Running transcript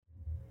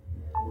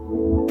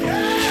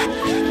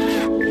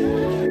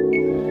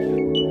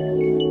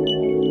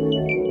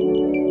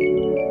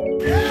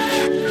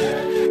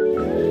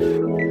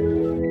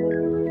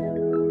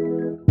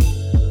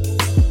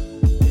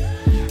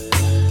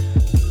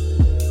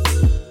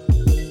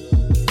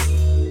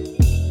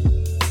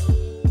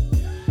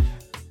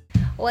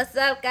What's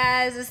up,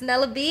 guys? It's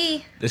Nella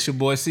B. This your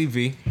boy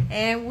CV.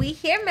 And we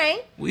here, man.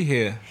 We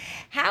here.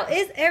 How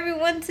is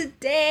everyone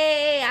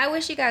today? I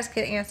wish you guys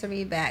could answer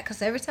me back,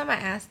 because every time I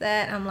ask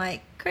that, I'm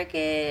like,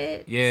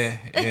 cricket. Yeah.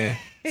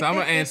 So I'm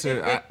going to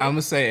answer. I'm going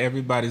to say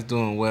everybody's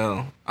doing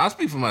well. I'll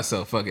speak for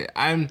myself. Fuck it.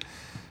 I'm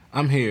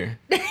here.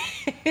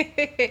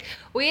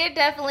 We are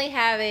definitely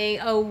having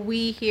a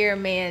We Here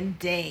Man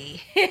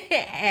Day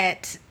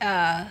at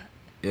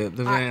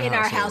in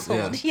our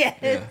household. Yeah.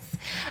 Yes.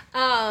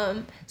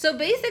 Yeah. So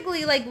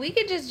basically, like, we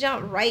could just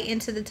jump right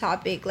into the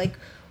topic. Like,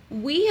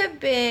 we have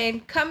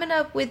been coming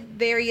up with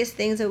various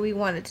things that we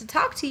wanted to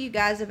talk to you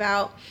guys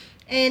about.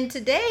 And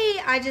today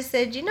I just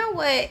said, you know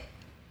what?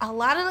 A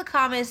lot of the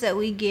comments that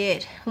we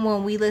get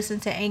when we listen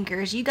to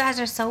anchors, you guys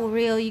are so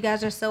real. You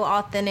guys are so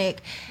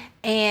authentic.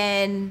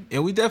 And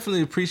we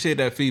definitely appreciate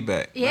that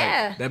feedback.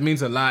 Yeah. Like, that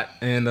means a lot.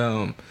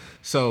 And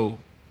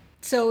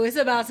so it's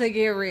about to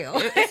get real.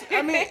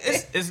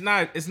 It's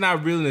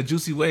not real in a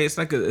juicy way. It's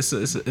like it's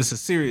a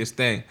serious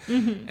thing.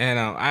 Mm-hmm. And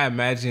I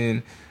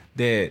imagine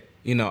that,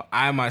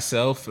 I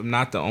myself am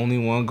not the only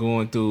one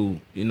going through,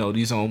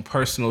 these own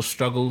personal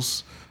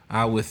struggles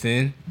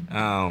within.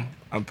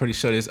 I'm pretty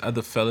sure there's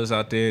other fellas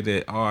out there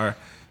that are,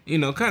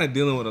 kind of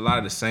dealing with a lot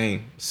of the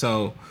same.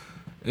 So,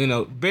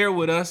 bear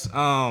with us.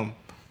 I'm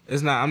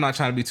not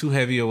trying to be too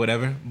heavy or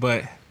whatever,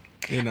 but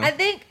I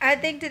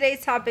think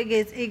today's topic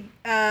is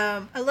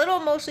a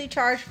little emotionally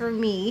charged for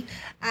me.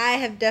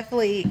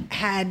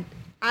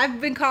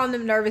 I've been calling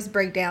them nervous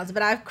breakdowns,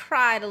 but I've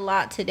cried a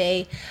lot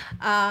today.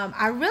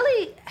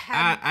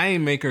 I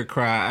ain't make her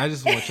cry. I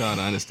just want y'all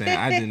to understand.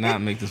 I did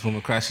not make this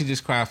woman cry. She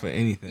just cried for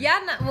anything. Yeah,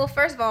 well,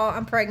 first of all,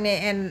 I'm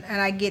pregnant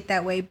and I get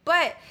that way.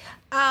 But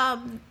I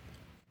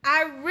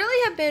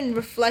really have been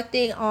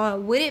reflecting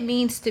on what it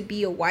means to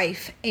be a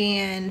wife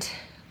and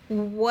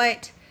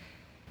what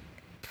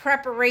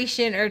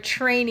preparation or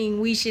training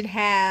we should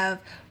have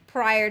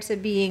prior to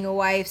being a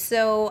wife.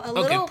 So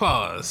Okay,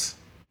 pause.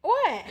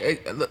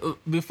 What?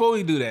 Before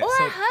we do that. Or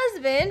a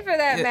husband, for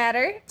that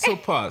matter. So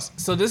pause.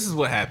 So this is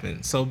what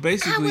happened. So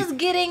basically, I was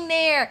getting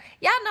there.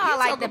 Y'all know I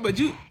like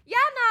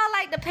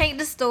to paint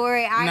the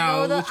story. I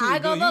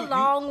go the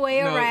long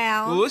way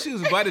around. Well, what she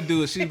was about to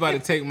do is she's about to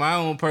take my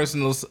own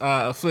personal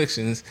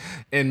afflictions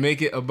and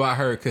make it about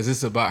her, because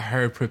it's about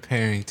her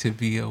preparing to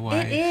be a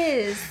wife. It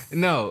is.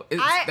 No,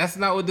 that's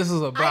not what this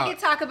is about. I can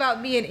talk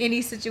about me in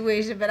any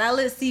situation, but I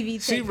let CV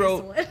take She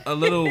wrote a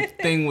little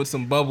thing with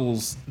some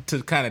bubbles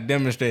to kind of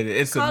demonstrate it.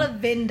 It's called a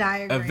Venn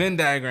diagram. A Venn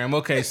diagram.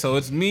 Okay, so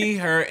it's me,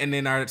 her, and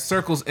then our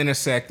circles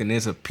intersect, and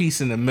there's a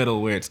piece in the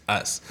middle where it's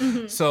us.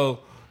 Mm-hmm. So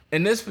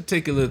in this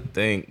particular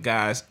thing,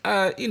 guys,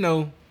 I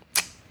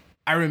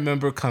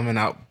remember coming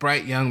out,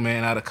 bright young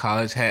man out of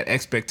college, had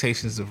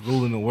expectations of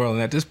ruling the world.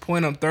 And at this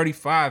point, I'm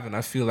 35, and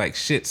I feel like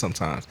shit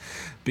sometimes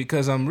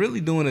because I'm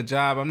really doing a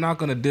job. I'm not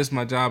going to diss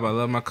my job. I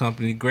love my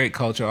company, great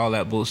culture, all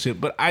that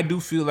bullshit. But I do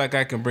feel like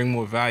I can bring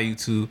more value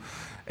to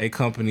a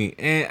company.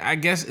 And I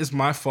guess it's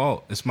my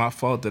fault. It's my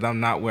fault that I'm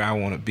not where I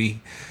want to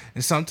be.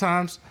 And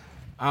sometimes,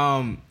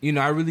 I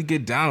really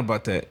get down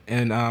about that.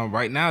 And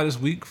right now, this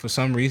week, for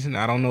some reason,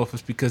 I don't know if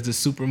it's because the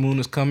super moon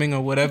is coming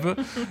or whatever,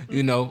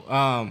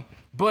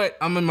 but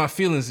I'm in my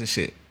feelings and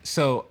shit.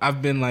 So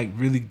I've been like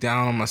really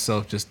down on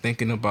myself, just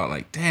thinking about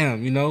like,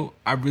 damn,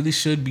 I really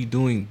should be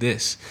doing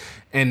this.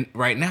 And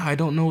right now, I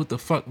don't know what the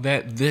fuck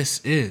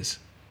this is.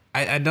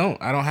 I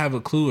don't have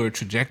a clue or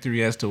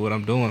trajectory as to what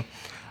I'm doing.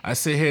 I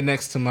sit here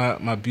next to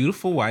my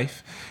beautiful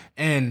wife,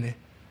 and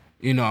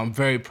I'm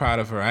very proud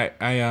of her.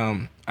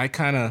 I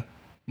kind of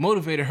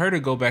motivated her to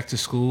go back to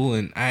school,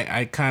 and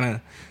I kind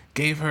of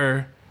gave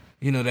her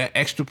that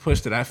extra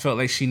push that I felt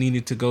like she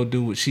needed to go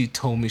do what she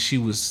told me she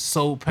was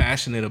so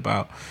passionate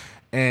about.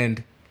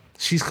 And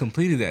she's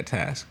completed that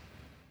task,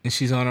 and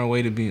she's on her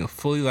way to being a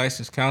fully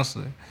licensed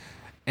counselor.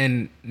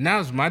 And now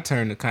it's my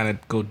turn to kind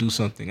of go do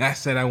something. I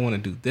said I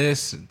want to do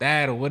this and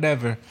that or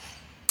whatever.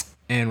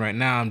 And right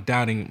now I'm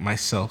doubting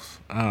myself.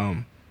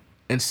 And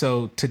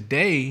so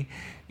today,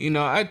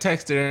 I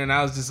texted her and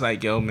I was just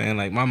like, yo, man,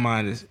 like my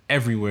mind is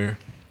everywhere.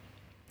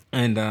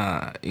 And,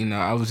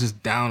 I was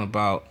just down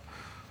about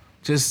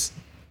just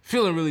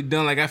feeling really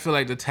done. Like I feel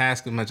like the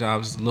task of my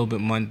job is a little bit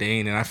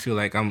mundane, and I feel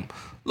like I'm a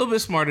little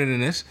bit smarter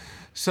than this.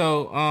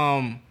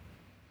 So,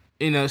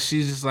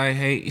 she's just like,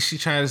 hey, she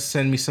tried to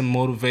send me some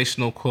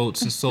motivational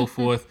quotes and so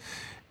forth.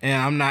 And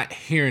I'm not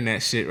hearing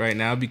that shit right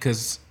now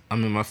because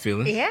I'm in my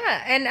feelings.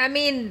 Yeah. And I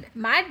mean,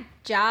 my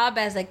job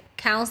as a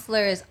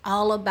counselor is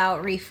all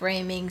about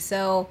reframing.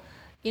 So,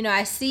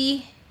 I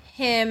see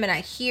him and I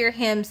hear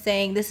him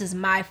saying, this is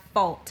my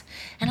fault.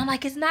 And I'm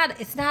like, it's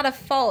not a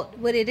fault.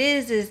 What it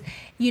is,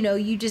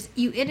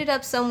 you ended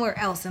up somewhere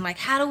else. And like,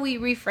 how do we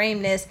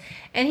reframe this?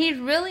 And he's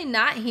really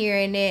not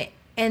hearing it.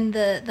 And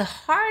the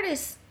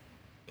hardest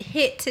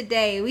hit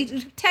today, we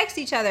text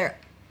each other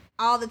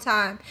all the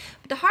time,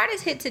 but the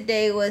hardest hit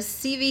today was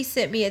CV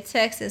sent me a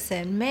text and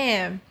said,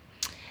 man,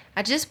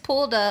 I just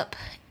pulled up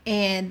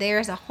and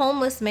there's a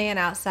homeless man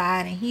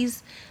outside and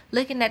he's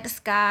looking at the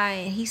sky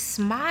and he's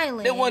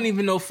smiling. There wasn't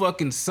even no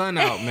fucking sun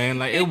out, man.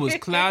 Like, it was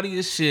cloudy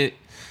as shit.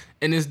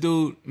 And this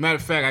dude, matter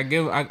of fact,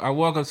 I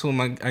walk up to him,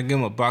 I give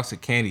him a box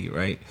of candy,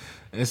 right?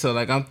 And so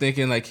like I'm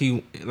thinking like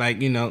he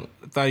like, you know,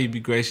 thought he'd be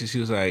gracious. He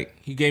was like,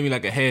 he gave me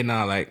like a head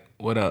nod, like,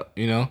 what up,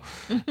 you know?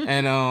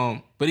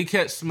 And but he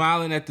kept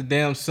smiling at the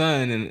damn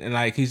sun, and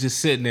like he's just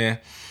sitting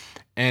there.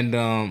 And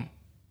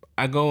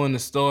I go in the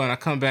store and I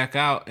come back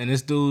out, and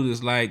this dude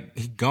is like,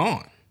 he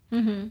gone.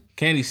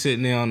 Candy's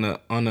sitting there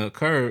on the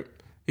curb.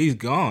 He's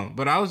gone.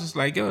 But I was just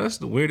like, yo, that's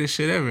the weirdest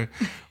shit ever.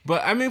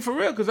 But I mean, for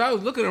real, because I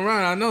was looking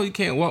around. I know you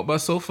can't walk by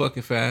so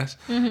fucking fast.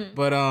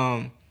 But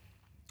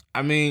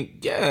I mean,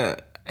 yeah,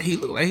 he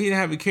looked like he didn't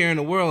have a care in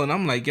the world. And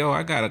I'm like, yo,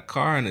 I got a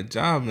car and a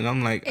job. And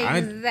I'm like,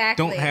 exactly. I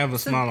don't have a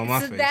smile on my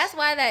face. That's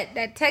why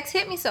that text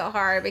hit me so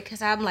hard,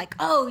 because I'm like,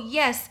 oh,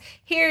 yes,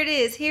 here it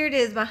is. Here it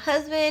is. My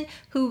husband,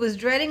 who was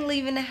dreading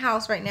leaving the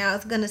house right now,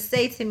 is going to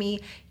say to me,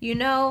 you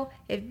know,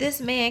 if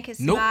this man can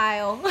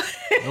smile,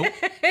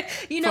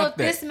 you know, if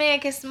this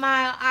man can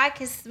smile, I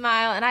can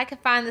smile, and I can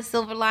find the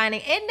silver lining.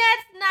 And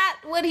that's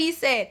not what he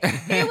said.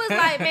 He was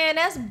like, man,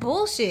 that's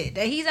bullshit.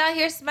 That he's out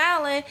here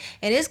smiling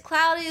and it's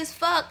cloudy as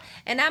fuck,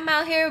 and I'm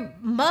out here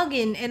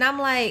mugging, and I'm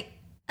like,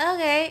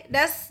 okay,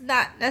 that's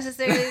not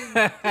necessarily.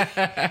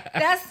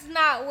 That's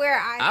not where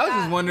I was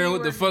just wondering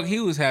what the fuck he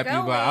was happy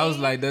about. I was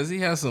like, does he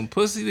have some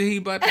pussy that he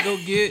about to go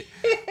get,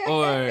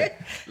 or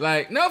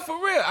like, no, for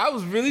real? I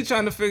was really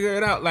trying to figure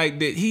it out. Like,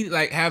 did he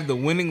like have the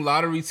winning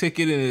lottery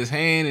ticket in his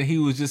hand, and he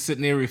was just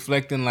sitting there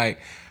reflecting, like,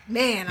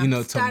 man, you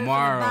know,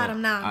 tomorrow, from the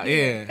bottom now.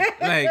 Yeah,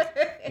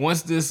 like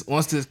once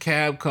this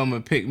cab come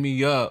and pick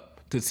me up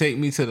to take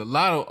me to the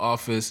lotto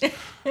office,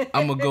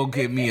 I'm gonna go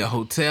get me a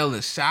hotel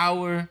and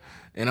shower.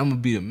 And I'm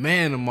gonna be a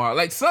man tomorrow.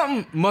 Like,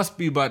 something must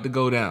be about to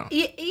go down.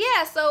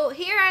 Yeah. So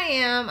here I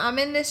am. I'm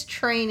in this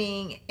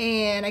training,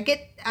 and I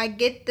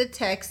get the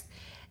text,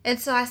 and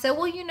so I said,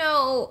 well, you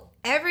know,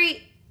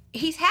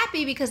 he's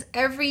happy because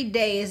every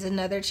day is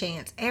another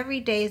chance. Every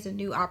day is a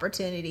new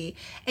opportunity,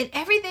 and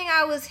everything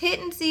I was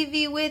hitting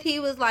CV with, he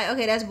was like,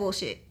 okay, that's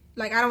bullshit.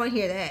 Like, I don't want to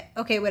hear that.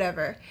 Okay,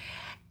 whatever.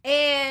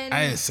 And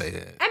I didn't say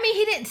that. I mean,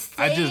 he didn't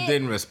say it. I just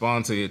didn't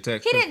respond to your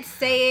text. He didn't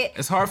say it.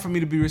 It's hard for me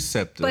to be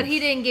receptive. But he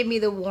didn't give me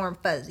the warm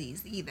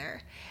fuzzies either.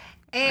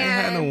 And I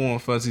ain't had no warm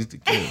fuzzies to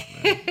give,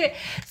 man.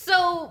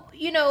 So,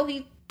 you know,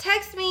 he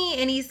texts me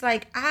and he's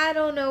like, I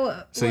don't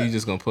know. So you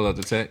just gonna pull up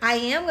the text? I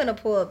am gonna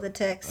pull up the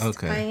text.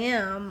 Okay. I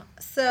am.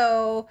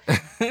 So,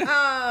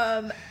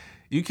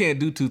 you can't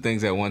do two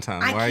things at one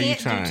time. Why are you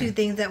trying? I can't do two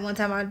things at one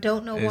time. I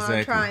don't know why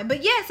I'm trying.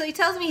 But yeah, so he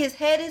tells me his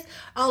head is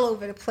all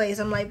over the place.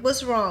 I'm like,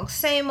 what's wrong?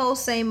 Same old,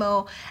 same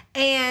old.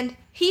 And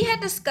he had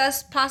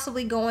discussed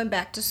possibly going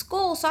back to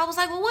school. So I was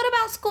like, well, what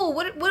about school?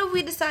 What have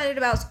we decided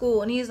about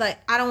school? And he's like,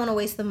 I don't want to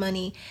waste the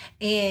money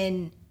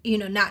and, you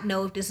know, not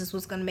know if this is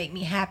what's going to make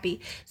me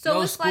happy.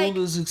 So it's school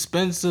is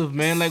expensive,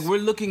 man. Like, we're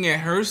looking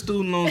at her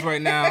student loans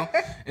right now,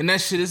 and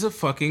that shit is a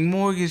fucking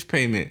mortgage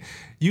payment.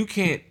 You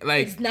can't,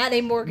 like... It's not a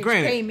mortgage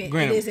payment.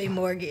 It is a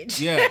mortgage.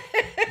 Yeah,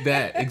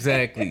 that,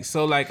 exactly.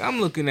 So, like, I'm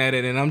looking at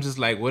it, and I'm just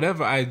like,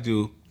 whatever I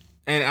do,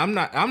 and I'm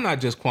not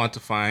just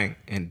quantifying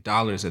in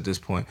dollars at this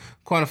point,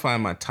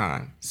 quantifying my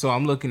time. So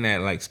I'm looking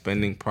at, like,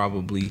 spending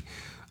probably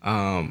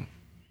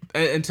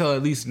until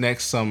at least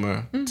next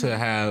summer to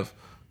have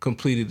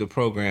completed the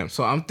program.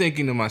 So I'm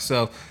thinking to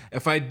myself,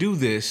 if I do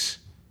this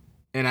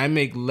and I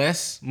make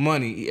less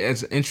money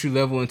as entry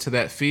level into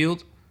that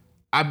field,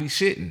 I'd be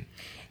shitting.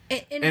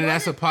 And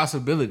that's a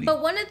possibility.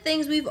 But one of the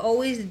things we've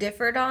always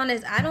differed on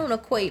is I don't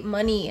equate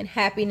money and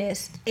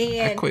happiness. And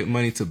I equate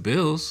money to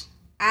bills.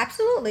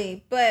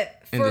 Absolutely.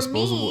 But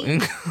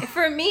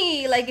for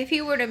me, like, if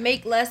he were to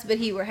make less but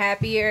he were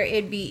happier,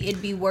 it'd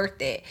be worth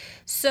it.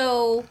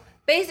 So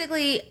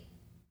basically,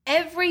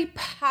 every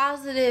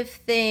positive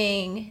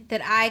thing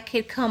that I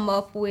could come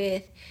up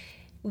with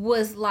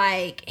was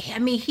like, I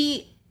mean,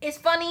 it's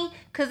funny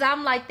because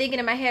I'm like thinking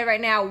in my head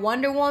right now,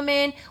 Wonder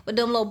Woman with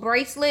them little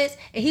bracelets,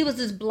 and he was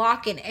just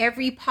blocking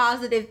every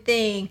positive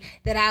thing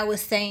that I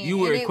was saying. You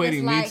were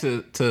equating me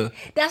to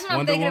that's what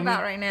I'm thinking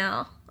about right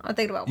now. I'm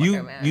thinking about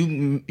Wonder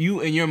Man. You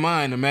in your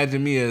mind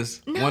imagine me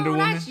as Wonder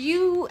Woman? No, not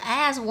you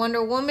as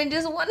Wonder Woman,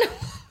 just Wonder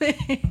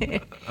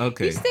Woman.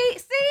 Okay. You see?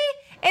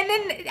 And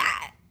then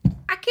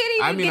I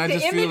can't even get the imagery right. I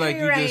just feel like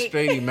you just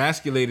straight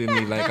emasculated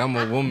me like I'm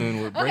a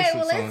woman with bracelets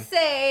on. Okay, well, let's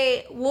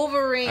say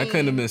Wolverine. I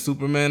couldn't have been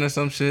Superman or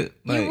some shit.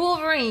 Like, you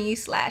Wolverine, you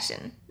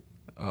slashing.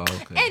 Oh,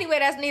 okay. Anyway,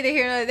 that's neither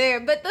here nor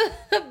there. But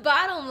the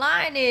bottom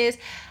line is,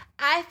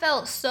 I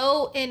felt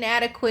so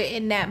inadequate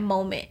in that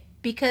moment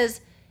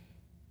because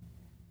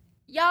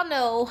y'all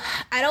know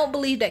I don't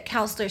believe that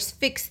counselors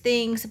fix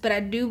things, but I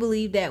do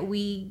believe that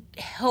we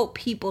help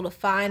people to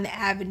find the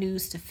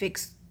avenues to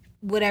fix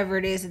whatever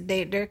it is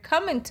that they're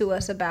coming to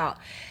us about.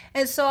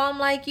 And so I'm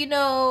like, you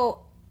know,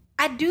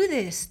 I do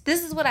this.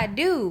 This is what I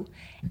do.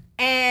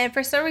 And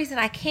for some reason,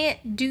 I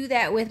can't do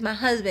that with my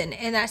husband.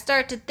 And I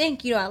start to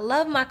think, you know, I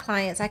love my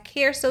clients. I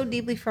care so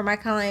deeply for my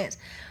clients,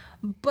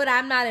 but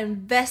I'm not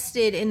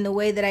invested in the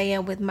way that I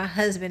am with my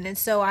husband. And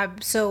so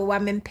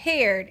I'm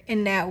impaired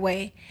in that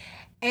way.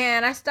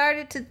 And I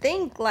started to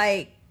think,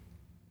 like,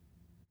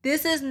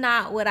 this is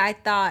not what I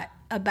thought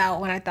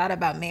about when I thought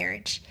about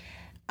marriage.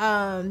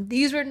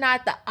 These were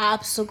not the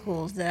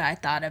obstacles that I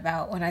thought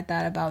about when I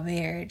thought about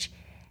marriage.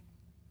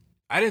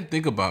 I didn't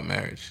think about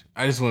marriage.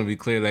 I just want to be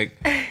clear. Like,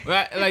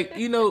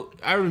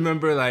 I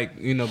remember, back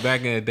in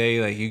the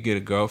day, like, you get a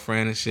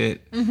girlfriend and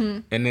shit. Mm-hmm.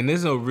 And then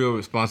there's no real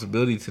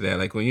responsibility to that.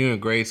 Like, when you're in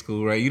grade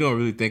school, right, you don't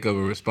really think of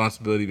a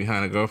responsibility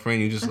behind a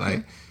girlfriend. You're just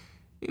like,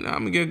 I'm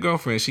going to get a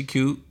girlfriend. She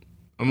cute.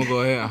 I'm going to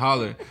go ahead and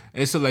holler.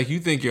 And so, like, you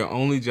think your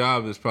only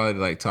job is probably to,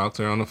 like, talk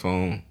to her on the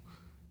phone,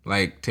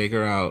 like, take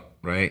her out,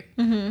 right?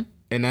 Mm-hmm.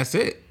 And that's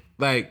it.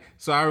 Like,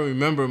 so I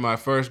remember my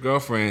first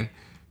girlfriend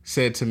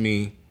said to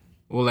me,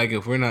 well, like,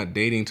 if we're not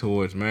dating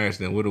towards marriage,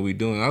 then what are we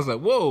doing? I was like,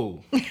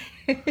 whoa,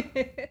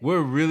 we're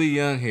really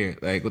young here.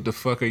 Like, what the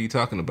fuck are you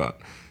talking about?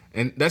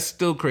 And that's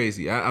still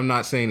crazy. I'm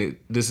not saying that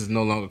this is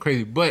no longer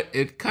crazy, but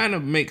it kind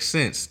of makes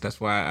sense. That's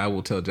why I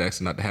will tell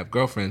Jackson not to have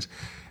girlfriends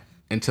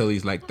until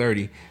he's like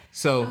 30.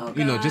 So,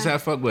 just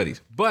have fuck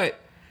buddies. But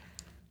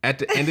at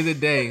the end of the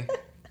day,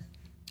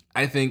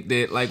 I think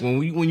that, like,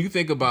 when you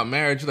think about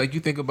marriage, like, you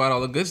think about all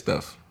the good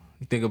stuff.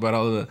 You think about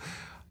all of the...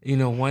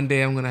 one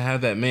day I'm going to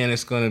have that man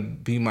that's going to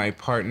be my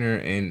partner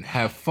and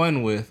have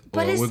fun with,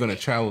 or we're going to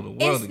travel the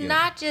world together. It's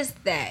not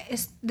just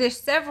that. There's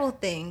several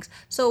things.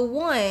 So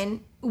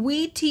one,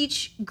 we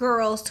teach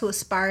girls to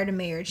aspire to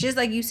marriage. Just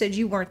like you said,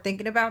 you weren't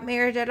thinking about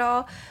marriage at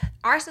all.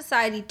 Our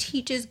society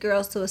teaches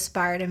girls to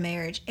aspire to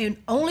marriage. And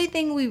only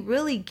thing we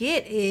really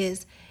get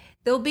is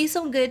there'll be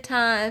some good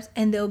times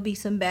and there'll be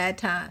some bad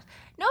times.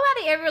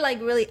 Nobody ever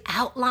really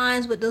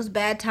outlines what those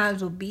bad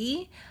times will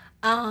be.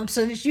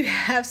 So that you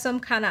have some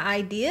kind of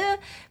idea,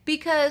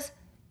 because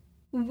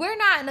we're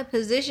not in a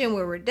position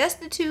where we're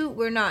destitute.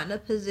 We're not in a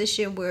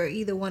position where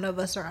either one of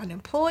us are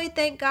unemployed,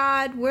 thank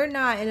God. We're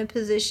not in a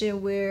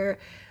position where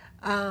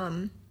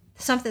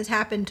something's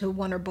happened to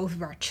one or both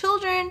of our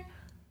children.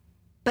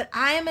 But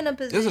I am in a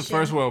position... This is a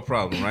first world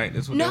problem, right?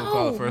 This is what they would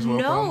call a first world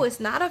problem? No, it's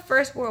not a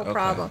first world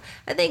problem.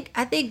 I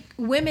think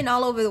women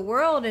all over the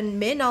world and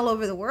men all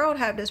over the world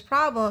have this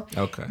problem.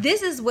 Okay.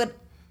 This is what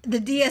the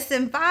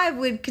DSM-5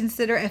 would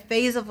consider a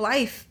phase of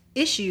life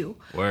issue.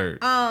 Word.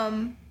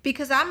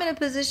 Because I'm in a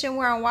position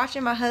where I'm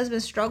watching my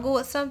husband struggle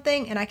with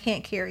something and I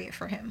can't carry it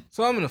for him.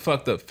 So I'm in a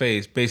fucked up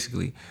phase,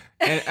 basically.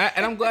 And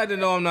I'm glad to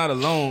know I'm not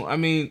alone. I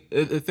mean,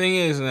 the thing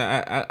is,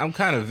 I'm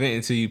kind of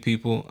venting to you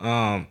people.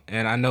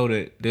 And I know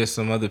that there's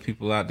some other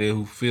people out there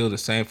who feel the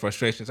same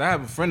frustrations. I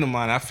have a friend of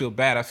mine, I feel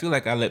bad. I feel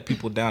like I let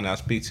people down that I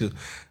speak to.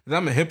 Because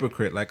I'm a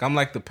hypocrite. Like, I'm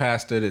like the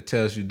pastor that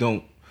tells you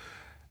don't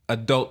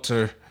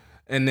adulter.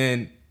 And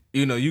then...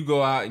 you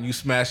go out and you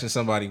smashing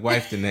somebody's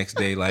wife the next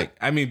day. Like,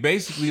 I mean,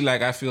 basically,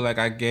 like, I feel like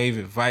I gave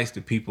advice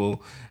to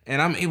people and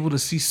I'm able to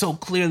see so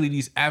clearly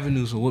these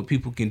avenues of what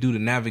people can do to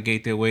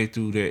navigate their way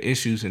through their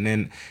issues. And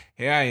then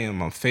here I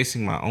am, I'm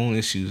facing my own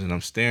issues and I'm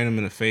staring them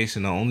in the face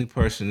and the only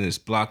person that's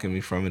blocking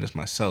me from it is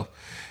myself.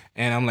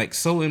 And I'm like,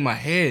 so in my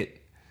head,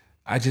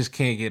 I just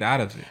can't get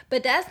out of it.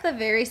 But that's the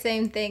very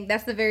same thing.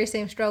 That's the very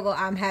same struggle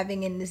I'm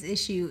having in this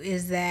issue,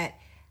 is that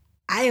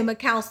I am a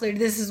counselor.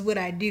 This is what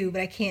I do,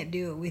 but I can't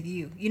do it with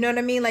you. You know what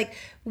I mean? Like,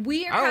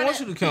 we are. I don't want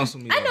you to counsel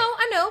me. I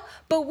know.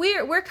 But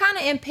we're kind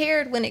of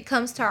impaired when it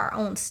comes to our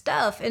own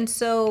stuff, and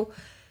so,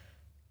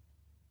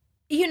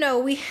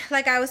 we,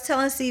 like I was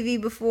telling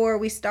CV before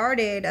we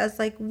started, I was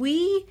like,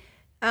 we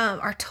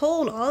are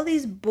told all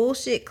these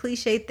bullshit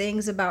cliche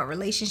things about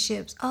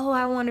relationships. Oh,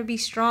 I want to be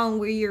strong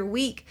where you're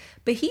weak.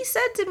 But he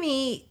said to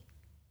me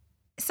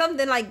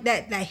something like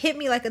that hit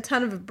me like a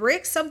ton of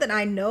bricks. Something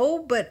I know,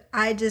 but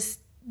I just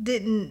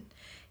didn't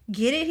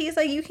get it. He's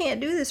like, you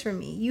can't do this for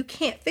me. You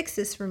can't fix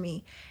this for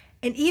me.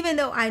 And even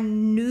though I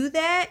know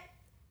that,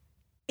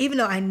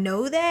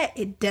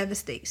 it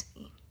devastates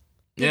me.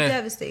 It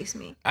devastates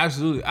me.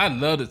 Absolutely. I'd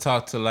love to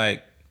talk to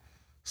like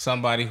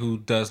somebody who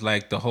does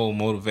like the whole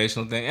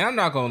motivational thing. And I'm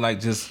not going to like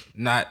just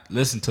not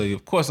listen to you.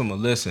 Of course I'm going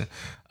to listen.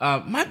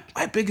 My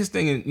biggest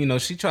thing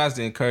is, she tries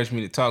to encourage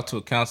me to talk to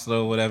a counselor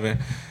or whatever.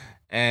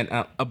 And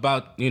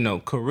about,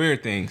 career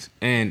things.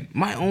 And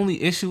my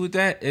only issue with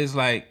that is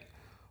like,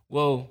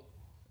 well,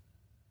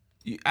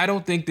 I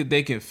don't think that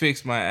they can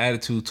fix my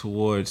attitude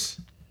towards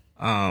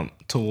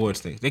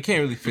things. They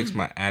can't really fix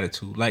my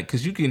attitude. Like,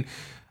 cause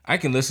I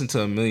can listen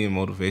to a million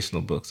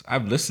motivational books.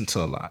 I've listened to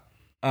a lot.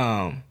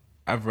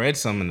 I've read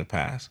some in the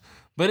past,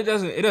 but it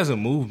doesn't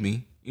move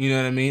me. You know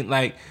what I mean?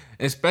 Like,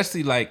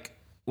 especially like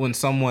when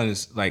someone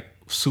is like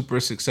super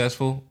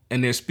successful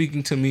and they're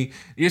speaking to me,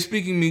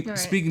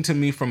 speaking to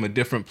me from a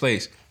different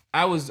place.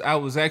 I was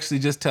actually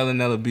just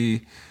telling Ella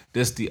B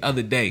this the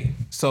other day.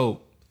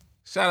 So,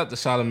 shout out to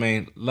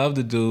Charlamagne. Love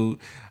the dude.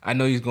 I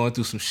know he's going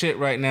through some shit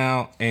right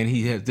now, and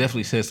he has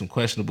definitely said some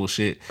questionable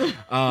shit.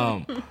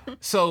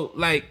 So,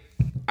 like,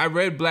 I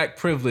read Black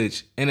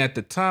Privilege, and at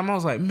the time, I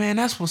was like, man,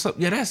 that's what's up.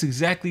 Yeah, that's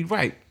exactly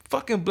right.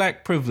 Fucking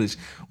Black Privilege.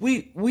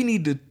 We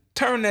need to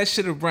turn that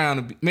shit around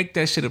and make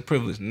that shit a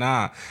privilege.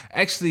 Nah.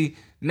 Actually,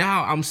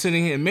 now I'm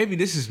sitting here, and maybe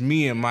this is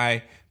me in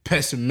my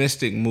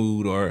pessimistic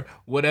mood or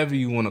whatever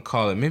you want to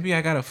call it. Maybe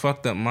I got a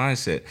fucked up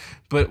mindset.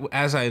 But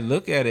as I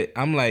look at it,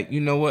 I'm like,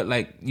 you know what?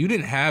 Like, you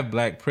didn't have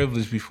Black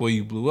privilege before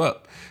you blew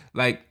up.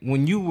 Like,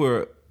 when you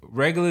were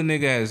regular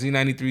nigga at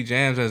Z93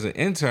 Jams as an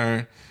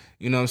intern,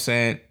 you know what I'm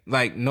saying?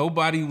 Like,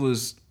 nobody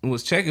was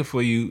checking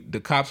for you. The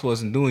cops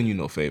wasn't doing you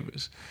no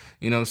favors.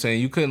 You know what I'm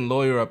saying? You couldn't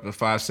lawyer up in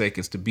 5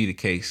 seconds to beat a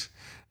case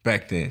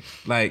back then.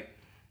 Like,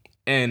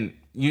 and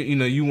you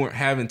know, you weren't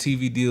having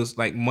TV deals.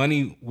 Like,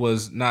 money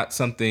was not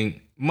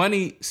something.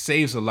 Money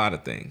saves a lot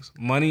of things.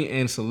 Money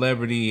and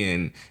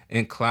celebrity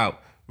and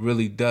clout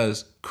really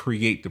does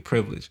create the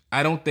privilege.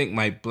 I don't think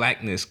my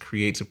blackness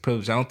creates a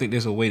privilege. I don't think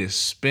there's a way to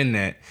spin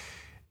that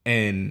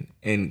and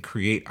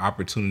create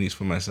opportunities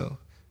for myself.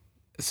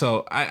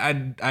 So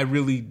I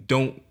really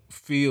don't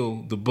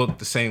feel the book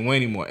the same way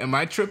anymore. Am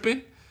I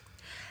tripping?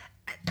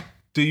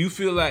 Do you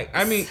feel like,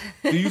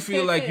 do you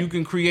feel like you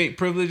can create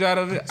privilege out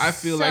of it? I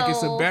feel like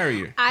it's a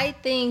barrier. I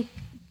think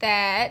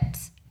that,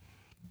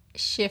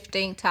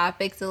 shifting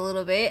topics a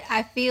little bit,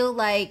 I feel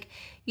like,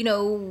 you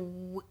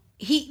know,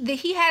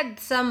 he had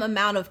some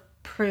amount of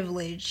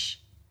privilege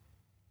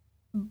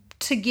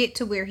to get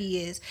to where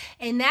he is.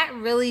 And that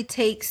really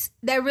takes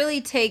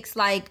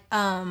like,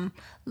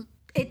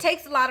 it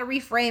takes a lot of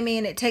reframing,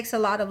 and it takes a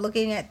lot of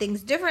looking at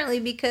things differently,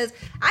 because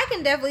I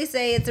can definitely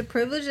say it's a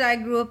privilege that I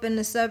grew up in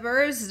the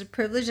suburbs. It's a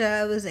privilege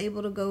that I was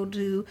able to go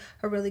to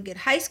a really good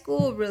high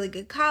school, a really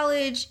good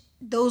college.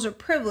 Those are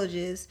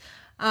privileges.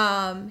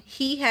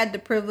 He had the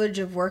privilege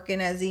of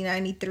working at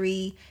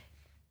Z93,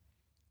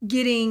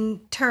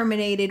 getting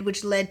terminated,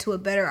 which led to a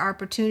better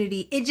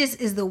opportunity. It just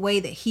is the way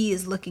that he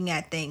is looking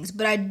at things.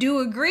 But I do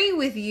agree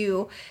with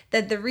you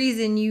that the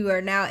reason you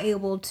are now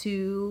able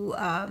to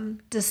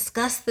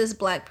discuss this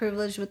black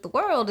privilege with the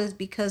world is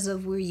because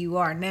of where you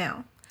are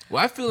now.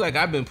 Well, I feel like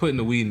I've been putting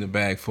the weed in the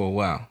bag for a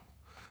while.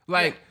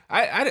 Like,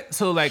 yeah.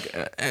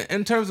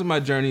 In terms of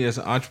my journey as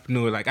an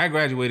entrepreneur, like, I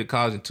graduated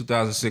college in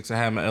 2006. I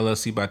had my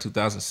LLC by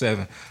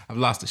 2007. I've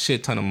lost a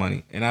shit ton of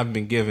money, and I've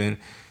been given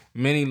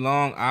many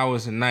long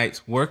hours and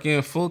nights working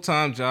a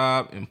full-time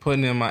job and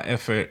putting in my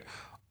effort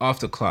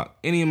off the clock.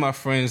 Any of my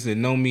friends that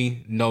know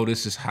me know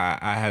this is how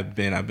I have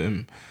been.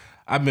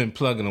 I've been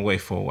plugging away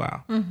for a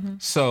while. Mm-hmm.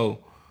 So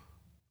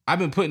I've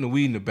been putting the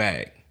weed in the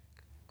bag.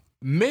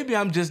 Maybe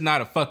I'm just not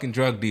a fucking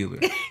drug dealer.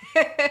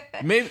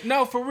 Maybe,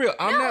 no, for real.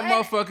 I'm that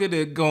motherfucker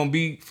that gonna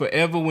be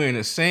forever wearing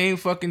the same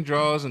fucking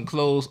drawers and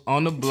clothes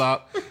on the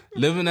block,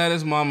 living at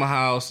his mama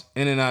house,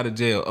 in and out of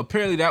jail.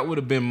 Apparently that would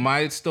have been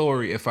my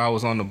story if I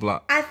was on the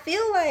block. I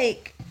feel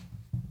like,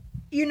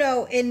 you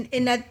know,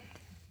 in that,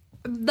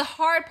 the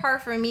hard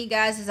part for me,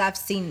 guys, is I've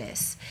seen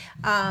this.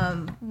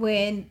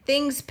 When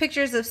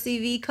pictures of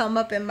CV come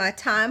up in my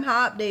time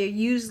hop, they're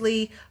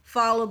usually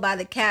followed by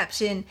the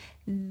caption,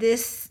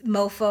 "This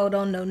mofo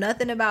don't know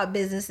nothing about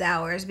business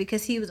hours,"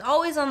 because he was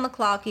always on the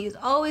clock, he was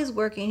always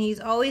working, he's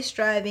always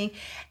striving.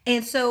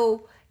 And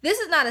so this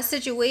is not a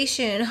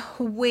situation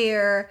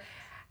where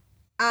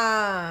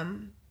I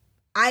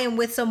am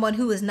with someone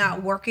who is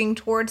not working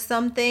towards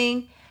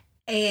something,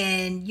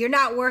 and you're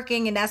not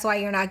working and that's why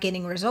you're not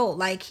getting result.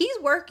 Like, he's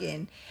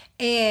working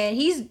and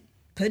he's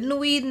putting the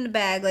weed in the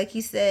bag. Like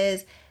he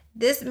says,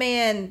 this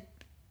man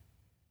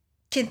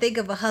can think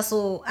of a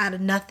hustle out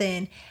of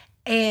nothing.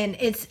 And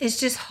it's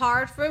just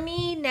hard for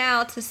me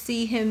now to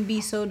see him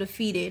be so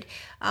defeated.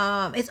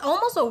 It's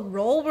almost a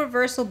role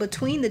reversal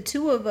between the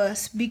two of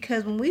us,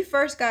 because when we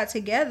first got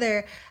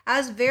together, I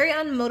was very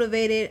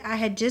unmotivated. I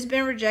had just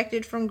been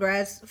rejected from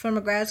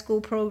a grad school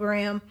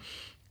program.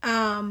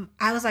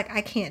 I was like,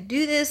 I can't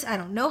do this. I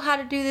don't know how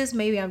to do this.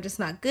 Maybe I'm just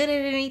not good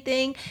at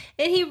anything.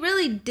 And he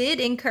really did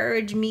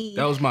encourage me.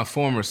 That was my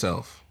former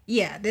self.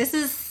 Yeah, that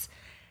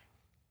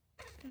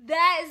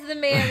is the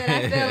man that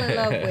I fell in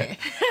love with.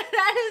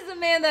 That is the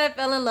man that I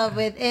fell in love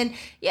with. And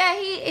yeah,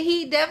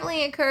 he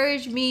definitely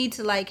encouraged me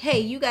to, like, hey,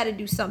 you got to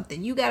do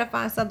something. You got to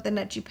find something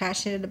that you're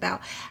passionate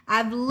about.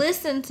 I've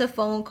listened to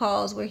phone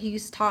calls where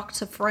he's talked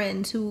to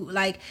friends who,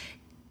 like,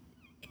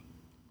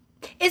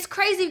 it's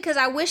crazy because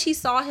I wish he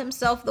saw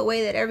himself the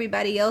way that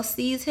everybody else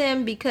sees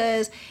him,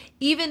 because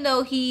even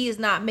though he is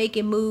not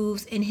making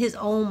moves in his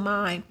own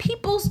mind,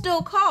 people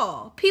still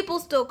call,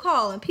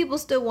 and people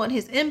still want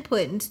his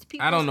input. And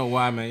I don't know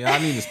why, man. Y'all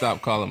need to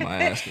stop calling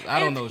my ass. I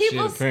don't know shit.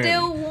 People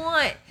still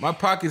want. My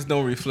pockets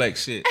don't reflect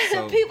shit.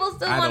 So people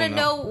still want to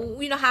know,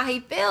 you know, how he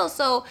feels.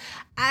 So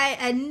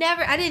I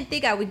didn't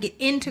think I would get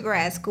into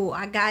grad school.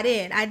 I got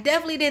in. I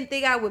definitely didn't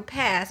think I would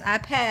pass. I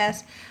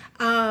passed.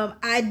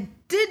 I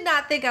did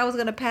not think I was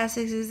going to pass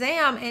this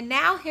exam. And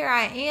now here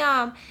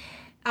I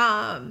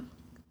am,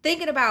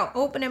 thinking about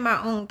opening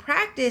my own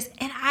practice.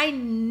 And I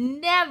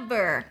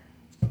never,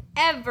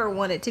 ever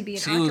wanted to be an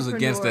entrepreneur. She was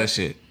against that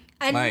shit.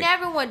 I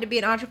never wanted to be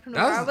an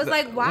entrepreneur. I was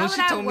like, why would I work?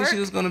 When she told me she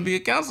was going to be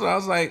a counselor, I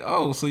was like,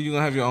 oh, so you're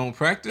going to have your own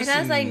practice? And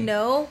I was like,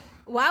 no.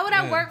 Why would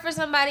I work for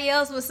somebody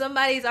else when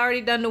somebody's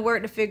already done the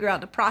work to figure out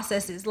the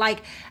processes?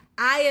 Like,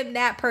 I am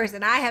that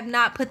person. I have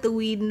not put the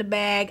weed in the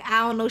bag.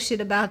 I don't know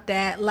shit about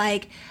that.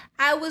 Like,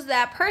 I was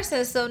that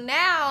person. So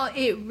now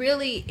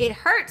it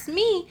hurts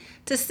me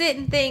to sit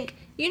and think,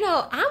 you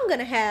know, I'm going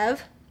to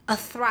have a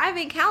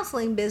thriving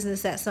counseling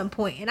business at some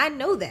point. And I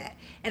know that.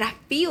 And I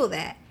feel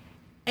that.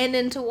 And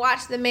then to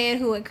watch the man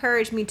who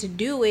encouraged me to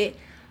do it,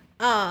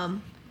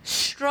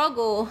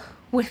 struggle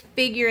with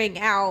figuring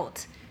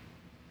out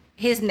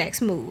his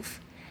next move.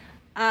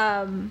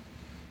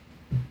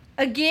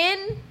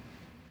 Again,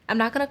 I'm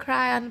not gonna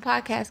cry on the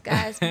podcast,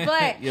 guys,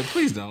 but yeah,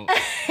 please don't,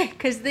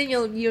 because then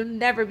you'll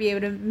never be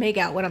able to make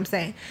out what I'm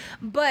saying.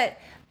 But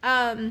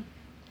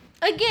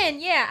again,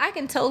 yeah, I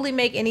can totally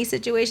make any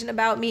situation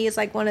about me. It's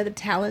like one of the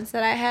talents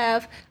that I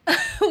have,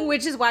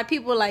 which is why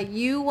people like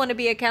you want to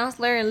be a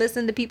counselor and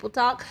listen to people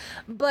talk.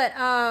 But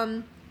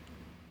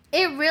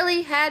it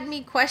really had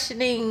me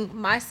questioning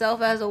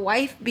myself as a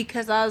wife,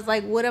 because I was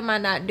like, what am I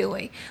not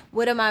doing?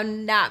 What am I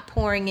not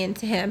pouring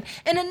into him?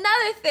 And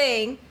another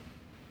thing,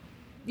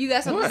 you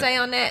got something to say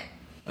on that?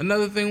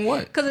 Another thing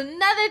what? Because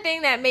another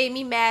thing that made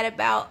me mad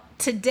about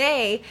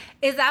today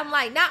is I'm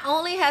like, not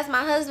only has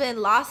my husband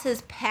lost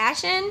his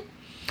passion,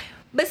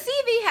 but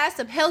CV has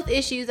some health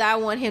issues I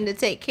want him to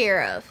take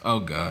care of. Oh,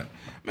 God.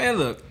 Man,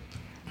 look.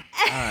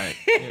 All right.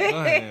 Yeah,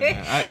 go ahead,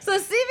 man. So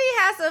CV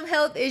has some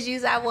health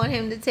issues I want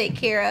him to take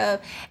care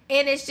of.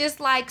 And it's just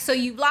like, so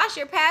you've lost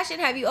your passion.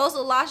 Have you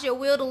also lost your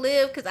will to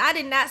live? Because I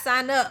did not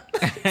sign up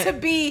to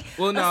be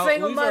a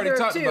single mother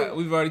of two.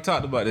 We've already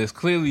talked about this.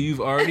 Clearly, you've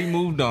already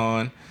moved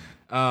on.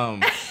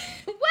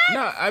 What?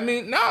 No, I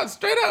mean, no,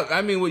 straight up.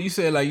 I mean, what you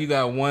said, like you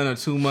got 1 or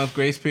 2 month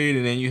grace period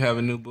and then you have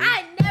a new boo.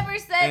 I never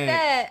said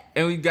that.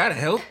 And we got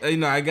health,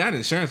 I got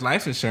insurance,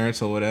 life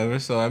insurance or whatever.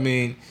 So, I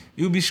mean,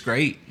 you'll be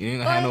straight. You ain't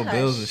gonna have no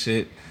bills and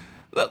shit.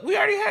 Look, we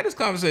already had this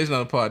conversation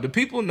on the pod. The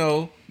people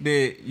know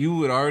that you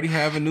would already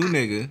have a new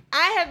nigga.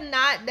 I have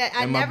not. That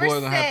I and never my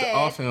boy gonna said. have to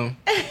off him.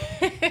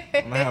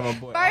 I'm gonna have my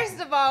boy. First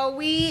of all,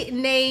 we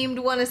named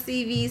one of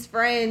CV's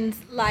friends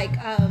like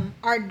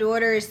our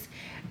daughter's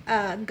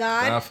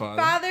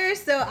godfather.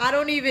 So I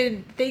don't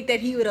even think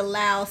that he would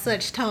allow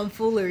such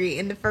tomfoolery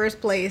in the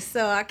first place.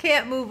 So I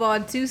can't move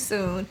on too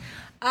soon.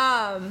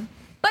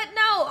 But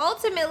no,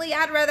 ultimately,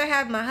 I'd rather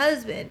have my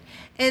husband.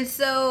 And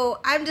so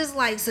I'm just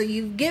like, so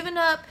you've given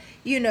up,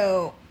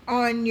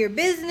 on your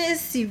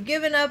business. You've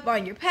given up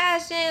on your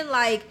passion.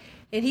 Like,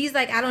 and he's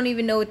like, I don't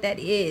even know what that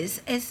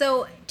is. And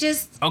so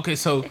just. Okay,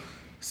 so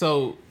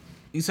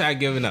you said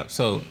giving up.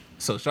 So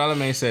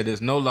Charlamagne said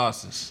there's no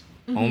losses,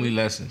 only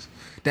lessons.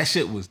 That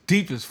shit was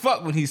deep as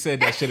fuck when he said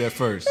that shit at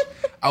first.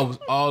 I was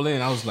all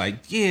in. I was like,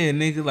 yeah,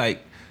 nigga,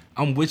 like,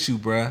 I'm with you,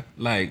 bruh.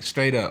 Like,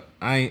 straight up.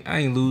 I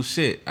ain't lose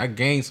shit. I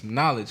gained some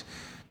knowledge.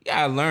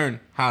 Yeah, I learned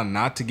how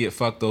not to get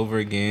fucked over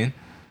again.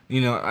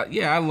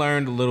 I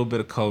learned a little bit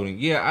of coding.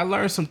 Yeah, I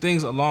learned some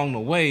things along the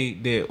way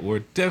that were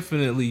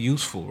definitely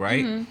useful,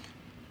 right? Mm-hmm.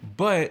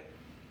 But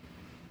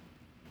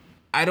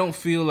I don't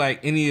feel like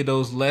any of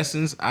those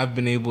lessons I've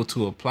been able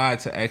to apply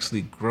to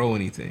actually grow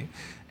anything.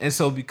 And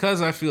so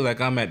because I feel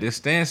like I'm at this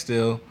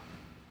standstill,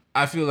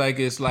 I feel like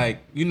it's like,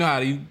 you know how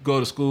you go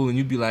to school and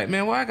you be like,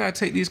 man, why I gotta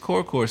take these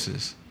core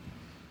courses?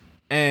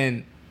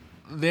 And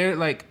they're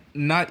like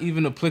not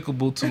even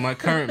applicable to my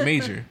current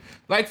major.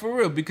 Like for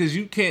real, because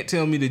you can't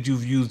tell me that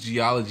you've used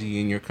geology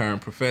in your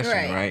current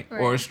profession, right?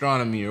 Or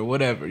astronomy or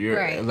whatever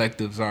your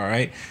electives are,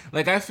 right?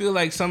 Like I feel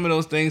like some of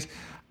those things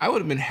I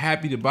would have been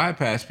happy to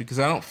bypass because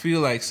I don't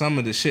feel like some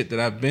of the shit that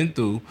I've been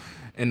through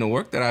and the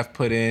work that I've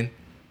put in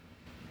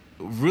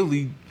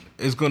really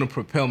is going to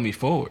propel me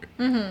forward.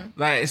 Mm-hmm.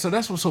 Like, so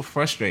that's what's so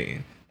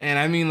frustrating. And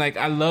I mean, like,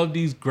 I love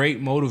these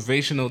great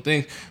motivational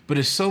things, but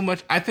it's so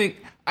much. I think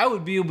I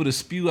would be able to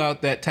spew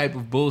out that type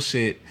of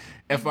bullshit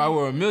if I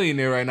were a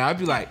millionaire right now. I'd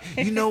be like,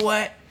 you know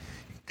what?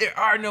 There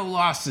are no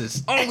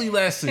losses, only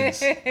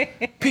lessons.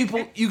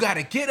 People, you got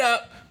to get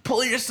up,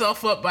 pull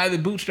yourself up by the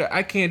bootstrap.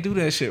 I can't do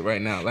that shit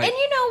right now. Like, and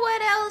you know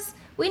what else?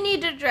 We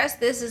need to address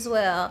this as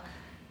well.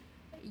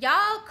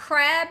 Y'all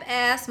crab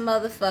ass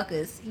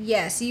motherfuckers.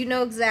 Yes, you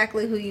know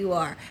exactly who you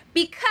are.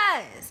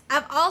 Because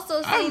I've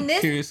also seen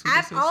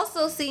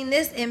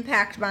this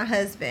impact my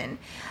husband.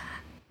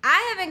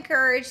 I have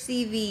encouraged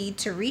CV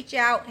to reach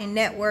out and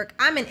network.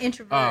 I'm an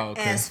introvert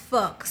as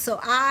fuck. So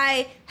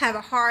I have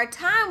a hard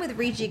time with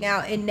reaching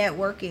out and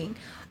networking.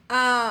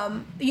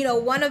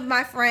 One of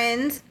my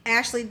friends,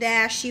 Ashley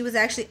Dash, she was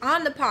actually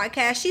on the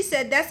podcast. She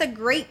said that's a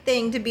great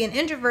thing to be an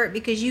introvert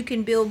because you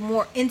can build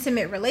more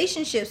intimate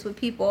relationships with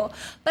people.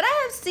 But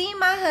I have seen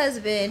my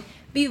husband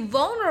be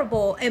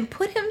vulnerable and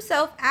put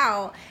himself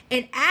out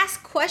and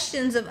ask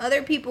questions of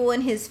other people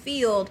in his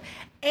field,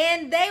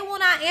 and they will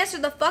not answer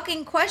the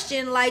fucking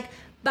question. Like,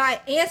 by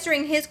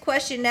answering his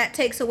question, that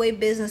takes away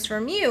business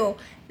from you.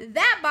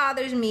 That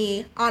bothers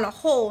me on a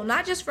whole,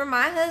 not just for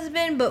my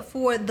husband, but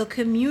for the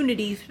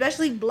community,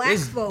 especially black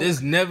folks.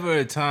 There's never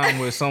a time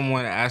where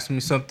someone asks me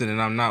something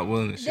and I'm not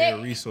willing to share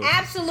resources.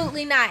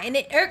 Absolutely not. And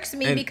it irks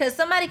me because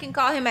somebody can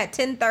call him at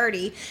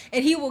 10:30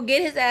 and he will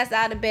get his ass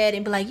out of bed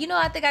and be like,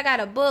 I think I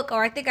got a book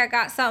or I think I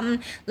got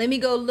something. Let me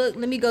go look.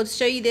 Let me go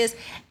show you this.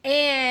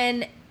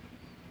 And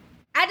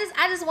I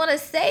just want to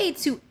say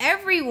to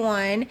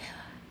everyone,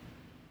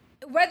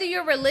 whether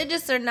you're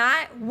religious or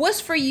not, what's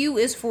for you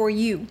is for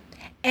you.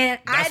 And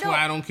that's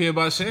why I don't care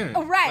about sharing.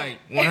 Right.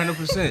 Like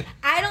 100%.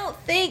 I don't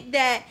think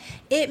that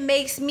it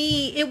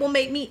will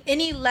make me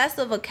any less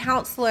of a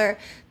counselor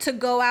to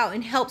go out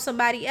and help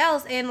somebody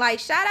else. And like,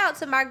 shout out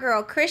to my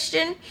girl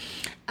Christian.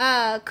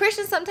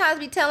 Christian sometimes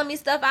be telling me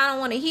stuff I don't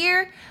want to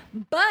hear,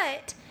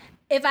 but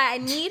if I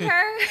need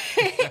her,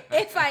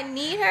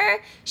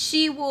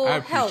 she will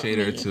help me. I appreciate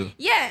her too.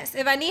 Yes,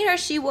 if I need her,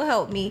 she will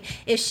help me.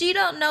 If she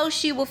don't know,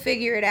 she will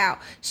figure it out.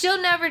 She'll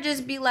never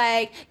just be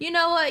like, you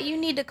know what, you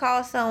need to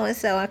call so and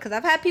so, because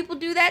I've had people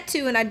do that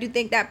too, and I do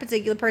think that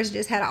particular person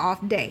just had an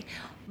off day.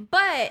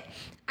 But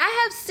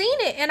I have seen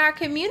it in our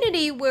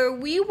community where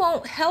we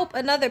won't help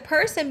another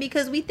person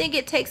because we think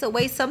it takes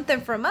away something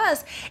from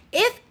us.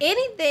 If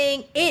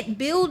anything, it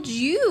builds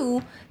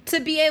you to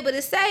be able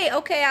to say,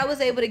 okay, I was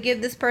able to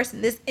give this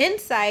person this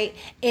insight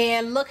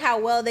and look how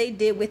well they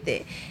did with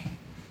it.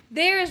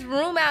 There's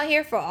room out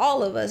here for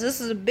all of us.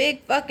 This is a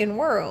big fucking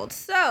world.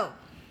 So,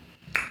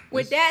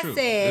 with that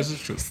said,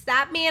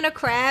 stop being a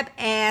crab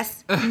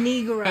ass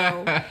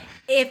Negro.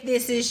 If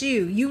this is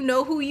you, you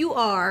know who you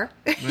are.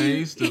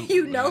 Man,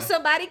 you know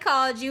somebody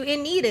called you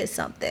and needed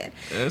something.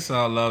 It's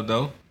all love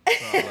though.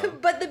 All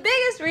love. But the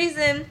biggest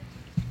reason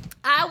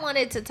I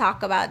wanted to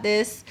talk about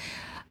this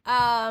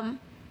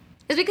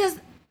is because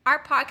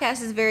our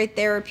podcast is very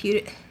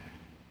therapeutic.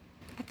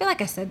 I feel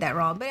like I said that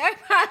wrong, but our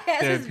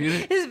podcast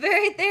is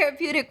very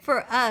therapeutic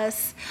for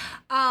us.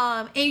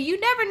 And you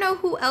never know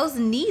who else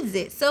needs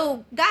it.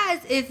 So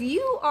guys, if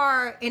you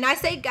are, and I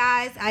say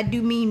guys, I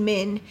do mean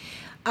men,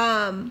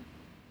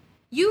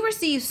 you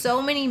receive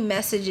so many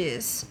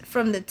messages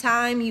from the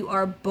time you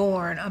are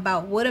born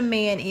about what a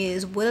man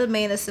is, what a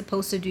man is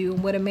supposed to do,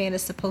 and what a man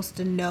is supposed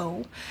to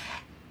know.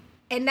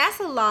 And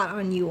that's a lot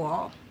on you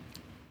all.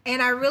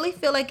 And I really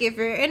feel like if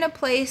you're in a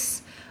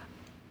place,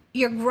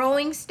 your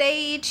growing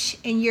stage,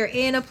 and you're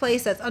in a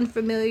place that's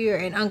unfamiliar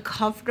and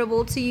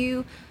uncomfortable to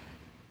you,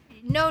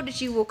 know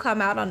that you will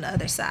come out on the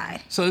other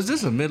side. So is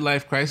this a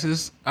midlife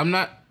crisis?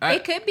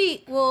 It could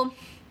be, well,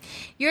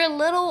 you're a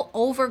little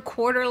over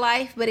quarter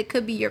life, but it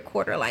could be your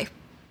quarter life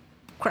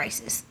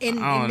crisis. And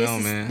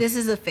this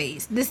is a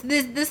phase.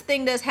 This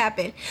thing does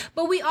happen.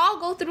 But we all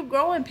go through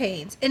growing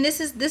pains. And this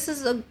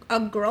is a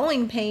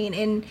growing pain.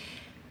 And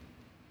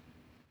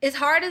as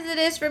hard as it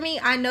is for me,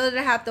 I know that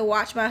I have to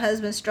watch my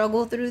husband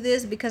struggle through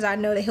this because I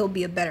know that he'll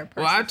be a better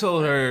person. Well, I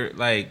told her,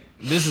 like,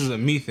 this is a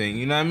me thing.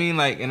 You know what I mean?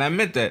 Like, and I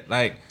meant that.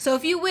 Like, so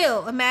if you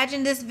will,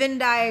 imagine this Venn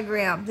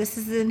diagram. This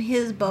is in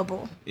his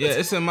bubble. Yeah,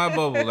 it's in my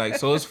bubble. Like,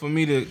 so it's for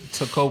me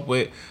to cope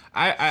with.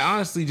 I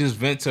honestly just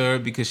vent to her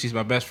because she's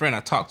my best friend. I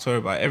talk to her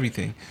about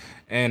everything.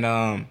 And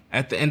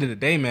at the end of the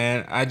day,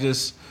 man, I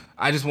just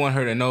want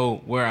her to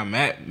know where I'm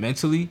at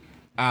mentally.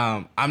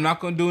 I'm not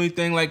going to do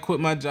anything like quit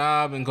my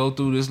job and go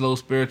through this little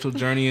spiritual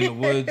journey in the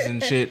woods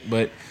and shit.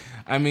 But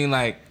I mean,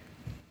 like,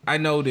 I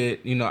know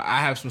that, you know, I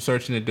have some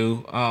searching to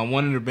do.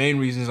 One of the main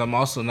reasons I'm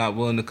also not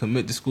willing to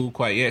commit to school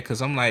quite yet,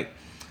 because I'm like,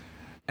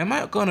 am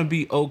I going to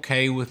be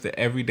okay with the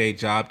everyday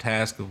job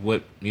task of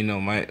what, you know,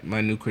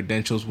 my new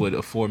credentials would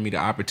afford me the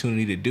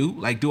opportunity to do?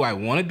 Like, do I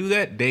want to do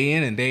that day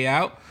in and day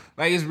out?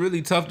 Like, it's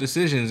really tough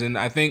decisions. And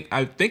I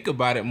think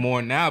about it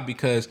more now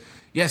because,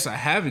 yes, I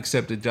have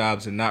accepted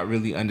jobs and not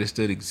really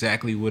understood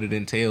exactly what it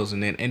entails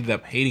and then ended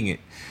up hating it.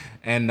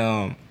 And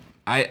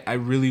I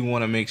really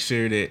want to make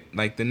sure that,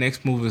 like, the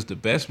next move is the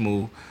best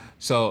move.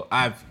 So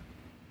I've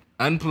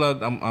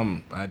unplugged.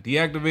 I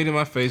deactivated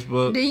my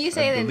Facebook. Did you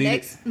say the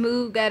next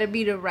move got to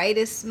be the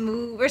rightest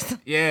move or something?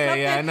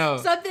 Yeah, I know.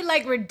 Something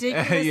like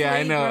ridiculously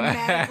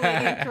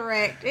grammatically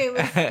incorrect. It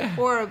was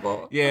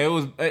horrible. Yeah,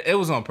 it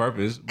was on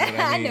purpose. But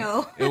I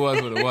know. It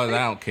was what it was.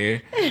 I don't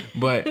care.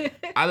 But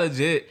I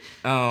legit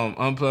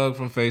unplugged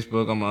from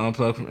Facebook. I'm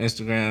unplugged from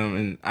Instagram,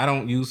 and I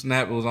don't use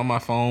Snap. It was on my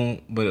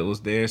phone, but it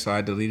was there, so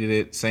I deleted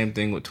it. Same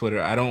thing with Twitter.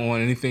 I don't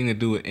want anything to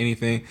do with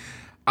anything.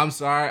 I'm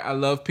sorry, I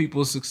love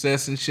people's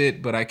success and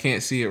shit, but I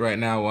can't see it right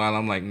now while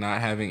I'm, like,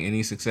 not having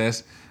any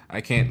success.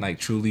 I can't, like,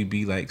 truly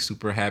be, like,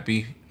 super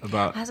happy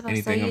about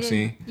anything I'm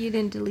seeing. You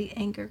didn't delete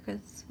Anchor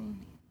because...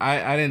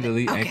 I didn't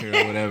delete Anchor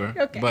or whatever.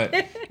 Okay. But,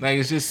 like,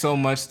 it's just so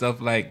much stuff,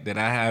 like, that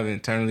I have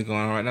internally going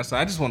on right now. So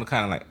I just want to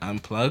kind of, like,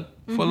 unplug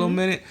for a little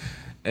minute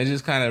and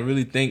just kind of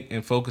really think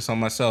and focus on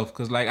myself.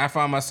 Because, like, I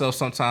find myself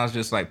sometimes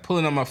just, like,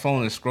 pulling on my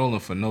phone and scrolling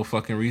for no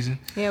fucking reason.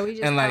 Yeah, we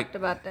just talked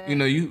about that. You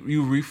know,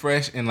 you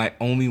refresh and, like,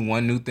 only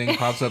one new thing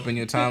pops up in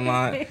your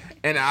timeline.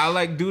 And I,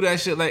 like, do that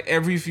shit, like,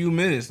 every few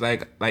minutes,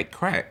 like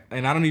crack.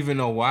 And I don't even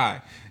know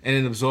why. And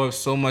it absorbs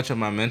so much of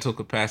my mental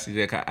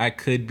capacity that I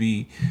could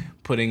be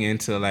putting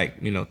into, like,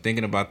 you know,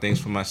 thinking about things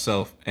for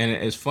myself. And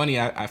it's funny,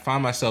 I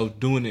find myself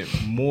doing it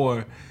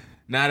more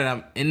now that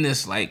I'm in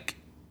this, like,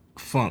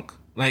 funk.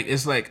 Like,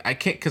 it's like I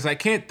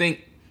can't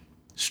think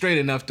straight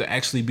enough to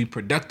actually be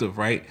productive,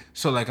 right?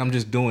 So, like, I'm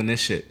just doing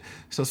this shit.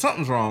 So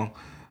something's wrong.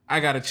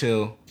 I gotta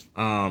chill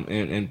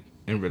and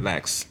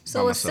relax.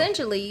 So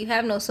essentially, you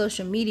have no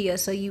social media,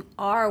 so you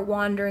are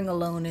wandering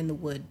alone in the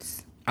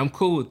woods. I'm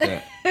cool with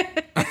that.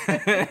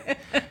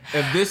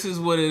 If this is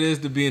what it is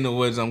to be in the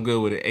woods, I'm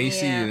good with it.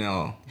 AC and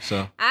all.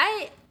 So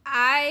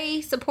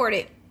I support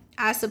it.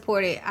 I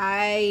support it.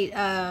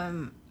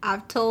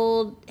 I've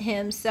told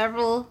him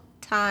several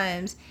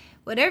times,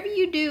 whatever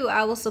you do,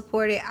 I will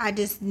support it. I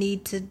just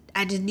need you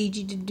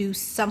to do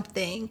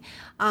something,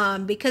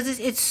 because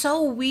it's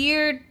so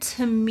weird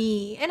to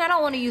me, and I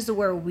don't want to use the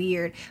word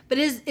weird, but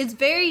it's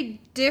very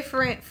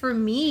different for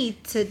me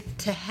to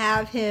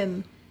have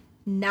him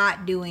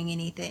not doing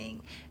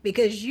anything,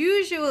 because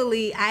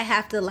usually I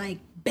have to like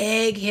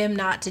beg him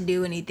not to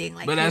do anything.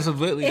 Like, but as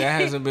of lately,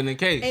 that hasn't been the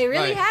case. It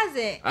really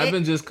hasn't. I've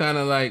been just kind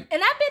of like,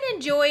 and I've been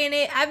enjoying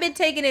it. I've been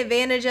taking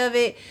advantage of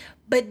it,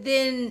 but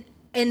then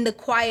in the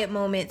quiet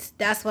moments,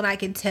 that's when I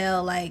can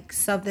tell like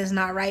something's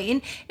not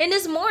right. And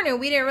this morning,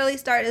 we didn't really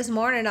start this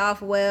morning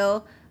off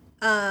well.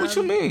 What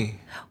you mean?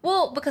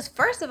 Well, because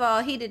first of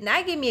all, he did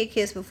not give me a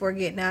kiss before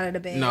getting out of the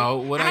bed. No,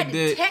 what I had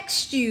did. to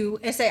text you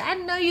and say, I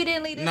know you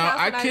didn't leave this No, house.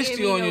 I kissed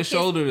you on your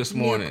shoulder this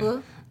morning.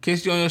 Nickel.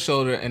 Kissed you on your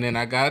shoulder, and then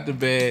I got out the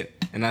bed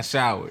and I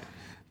showered.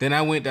 Then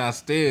I went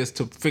downstairs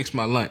to fix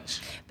my lunch.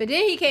 But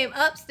then he came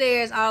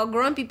upstairs all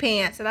grumpy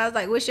pants, and I was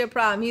like, what's your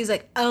problem? He was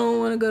like, I don't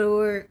want to go to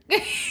work.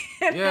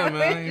 Yeah,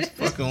 man, I just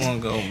fucking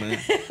want to go, man.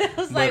 I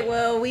was like,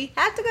 well, we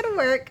have to go to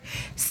work.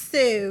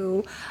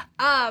 So,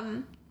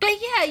 but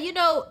yeah, you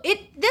know,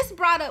 this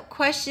brought up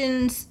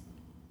questions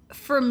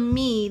for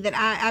me that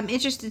I'm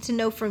interested to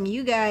know from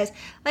you guys.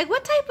 Like,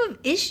 what type of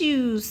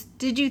issues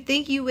did you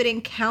think you would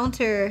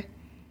encounter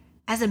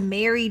as a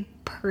married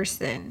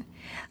person?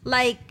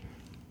 Like,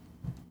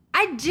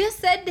 I just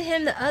said to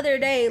him the other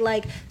day,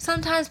 like,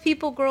 sometimes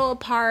people grow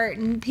apart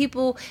and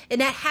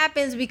that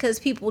happens because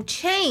people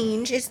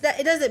change. It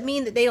doesn't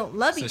mean that they don't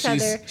love each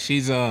other.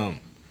 She's kind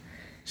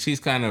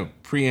of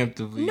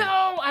preemptively.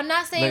 No, I'm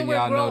not saying letting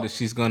y'all know that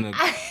she's gonna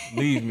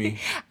leave me.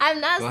 I'm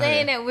not Go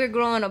saying ahead. that we're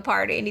growing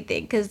apart or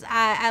anything, because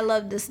I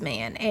love this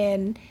man,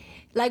 and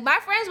like my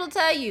friends will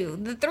tell you,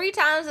 the 3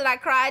 times that I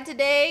cried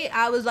today,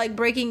 I was like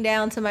breaking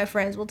down to my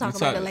friends. We'll talk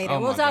about it later.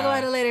 We'll talk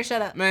about it later.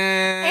 Shut up,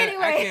 man.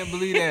 Anyway. I can't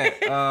believe that.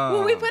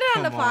 Well, we put it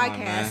on the come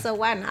podcast, so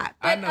why not?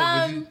 But, I know,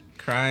 but you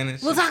crying and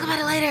shit. we'll talk about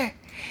it later.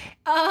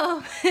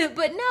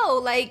 But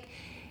no, like,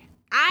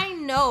 I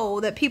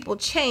know that people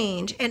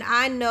change, and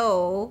I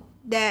know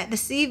that the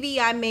CV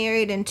I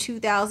married in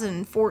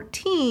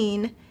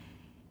 2014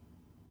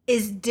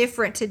 is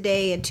different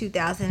today in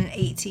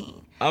 2018.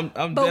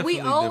 But we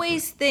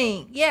always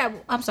think, yeah,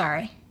 I'm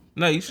sorry.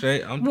 No, you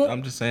straight.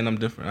 I'm just saying I'm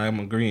different. I'm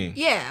agreeing.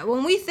 Yeah,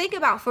 when we think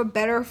about for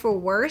better or for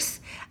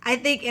worse, I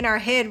think in our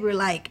head we're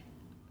like,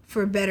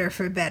 for better,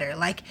 for better.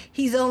 Like,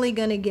 he's only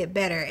gonna get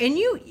better. And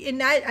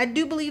I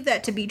do believe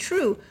that to be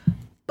true.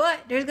 But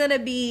there's gonna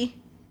be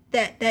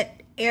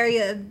that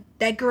area,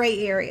 that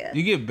gray area.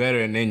 You get better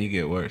and then you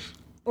get worse.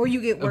 Or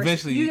you get worse.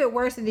 Eventually, you get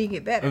worse and then you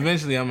get better.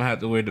 Eventually, I'm gonna have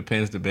to wear the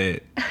pants to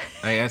bed.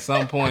 Like, at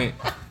some point,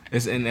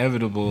 it's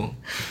inevitable.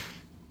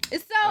 So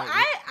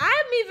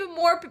I'm even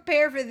more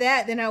prepared for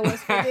that than I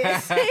was for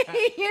this. You know what I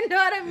mean? You know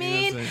what I'm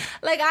saying?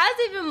 Like, I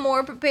was even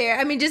more prepared.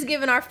 I mean, just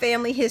given our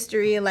family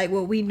history and like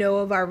what we know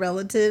of our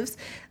relatives,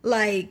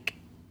 like,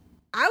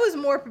 I was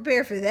more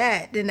prepared for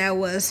that than I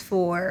was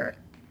for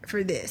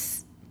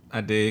this.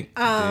 I dig.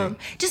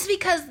 Just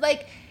because,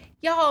 like,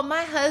 y'all,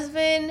 my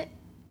husband.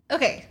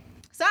 Okay,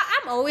 so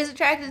I'm always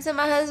attracted to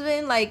my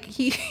husband. Like,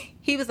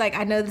 he was like,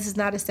 I know this is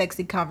not a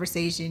sexy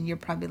conversation. You're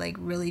probably like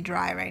really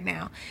dry right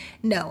now.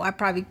 No, I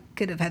probably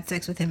could have had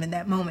sex with him in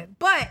that moment,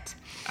 but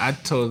I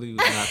totally was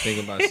not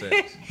thinking about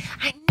sex.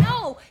 I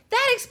know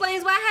that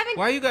explains why I haven't.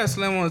 Why you got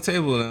slam on the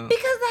table now?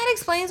 Because that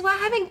explains why I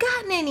haven't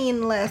gotten any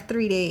in the last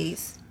 3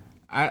 days.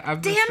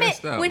 I've been Damn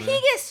stressed it! out, When man. he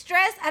gets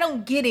stressed, I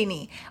don't get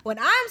any. When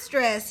I'm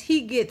stressed,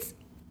 he gets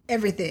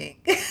everything.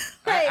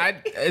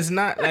 It's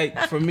not like,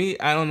 for me,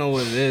 I don't know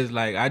what it is.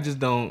 Like, I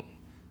don't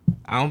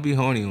be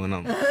horny when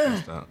I'm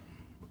stressed out.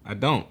 I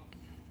don't.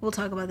 We'll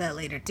talk about that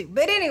later too.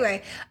 But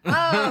anyway, but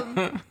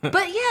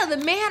yeah,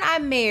 the man I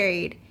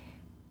married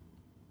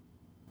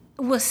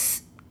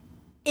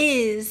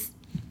is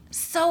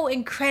so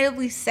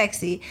incredibly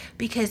sexy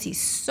because he's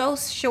so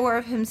sure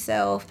of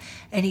himself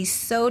and he's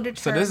so So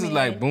determined. this is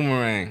like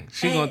Boomerang.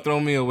 She gonna throw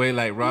me away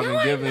like Robin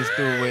No, Givens I'm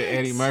threw away not.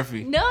 Eddie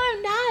Murphy. No,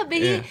 I'm not.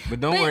 But Yeah, but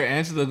don't worry,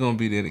 Angela gonna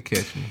be there to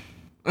catch me.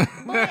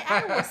 Boy,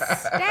 I will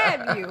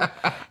stab you.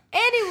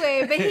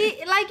 Anyway, but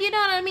he, like, you know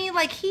what I mean?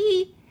 Like,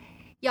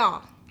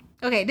 y'all,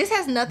 okay, this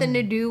has nothing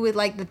to do with,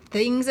 like, the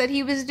things that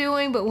he was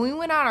doing, but when we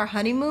went on our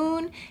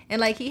honeymoon, and,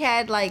 like, he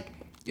had, like,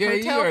 Yeah,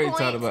 you hotel already points.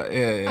 talked about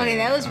Okay,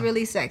 that was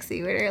really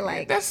sexy. Where they're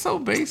like, That's so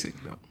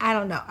basic though. I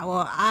don't know.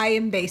 Well, I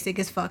am basic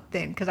as fuck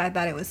then, because I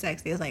thought it was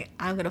sexy. I was like,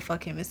 I'm gonna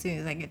fuck him as soon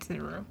as I get to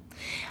the room.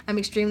 I'm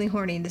extremely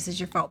horny, and this is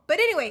your fault. But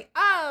anyway,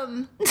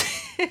 I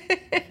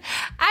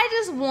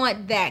just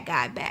want that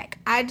guy back.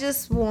 I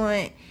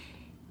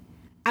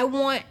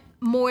want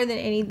more than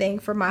anything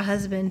for my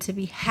husband to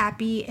be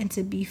happy and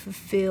to be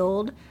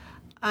fulfilled.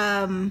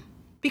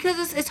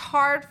 Because it's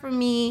hard for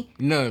me.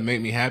 You know, it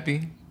make me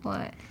happy.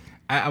 What?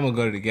 I'm gonna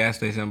go to the gas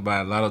station and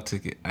buy a lotto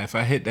ticket. If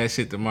I hit that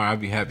shit tomorrow, I'll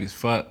be happy as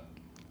fuck.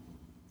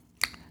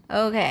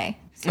 Okay,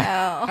 so so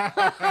I'd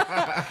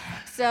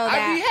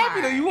be that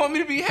happy though. part. You want me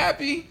to be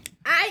happy?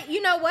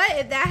 You know what?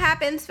 If that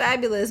happens,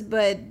 fabulous.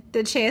 But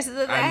the chances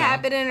of that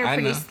happening are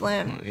pretty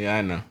slim. Yeah,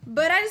 I know.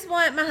 But I just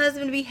want my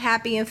husband to be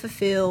happy and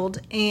fulfilled,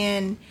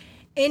 and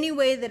any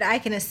way that I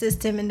can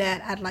assist him in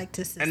that, I'd like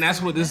to assist. And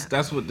that's what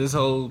this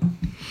whole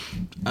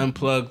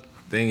unplugged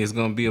thing is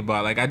gonna be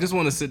about. Like, I just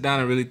want to sit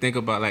down and really think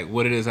about like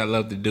what it is I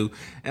love to do.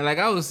 And like,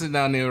 I was sitting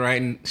down there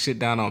writing shit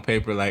down on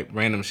paper, like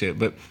random shit.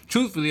 But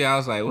truthfully, I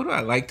was like, what do I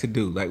like to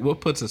do? Like,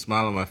 what puts a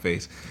smile on my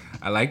face?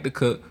 I like to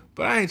cook,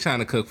 but I ain't trying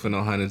to cook for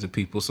no hundreds of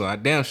people. So I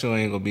damn sure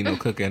ain't gonna be no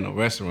cook at no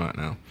restaurant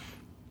now.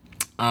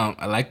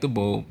 I like to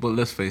bowl, but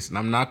let's face it,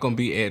 I'm not gonna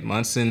be Ed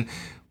Munson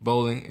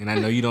bowling. And I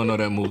know you don't know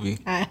that movie.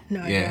 I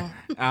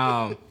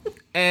don't.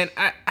 And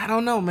I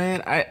don't know,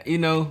 man.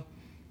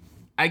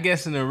 I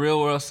guess in a real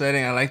world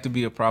setting, I like to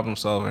be a problem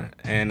solver,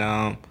 and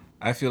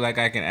I feel like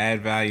I can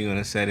add value in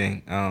a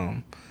setting,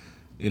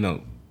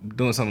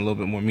 doing something a little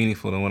bit more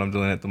meaningful than what I'm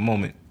doing at the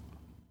moment.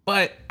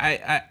 But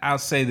I'll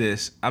say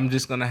this: I'm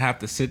just gonna have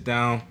to sit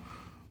down,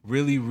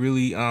 really,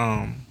 really,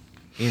 I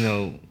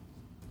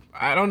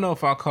don't know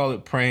if I'll call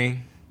it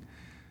praying,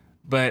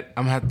 but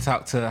I'm gonna have to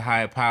talk to a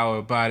higher power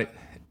about it,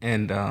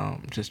 and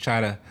just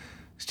try to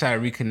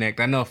reconnect.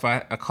 I know if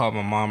I called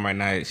my mom right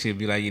now, she'd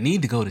be like, "You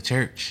need to go to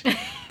church,"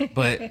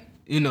 but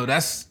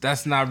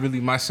that's not really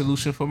my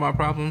solution for my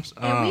problems.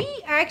 And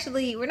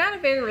we're not a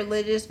very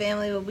religious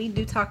family, but we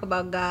do talk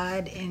about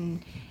God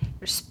and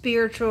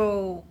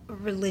spiritual,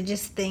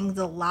 religious things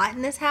a lot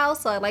in this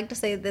house. So I like to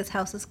say that this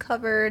house is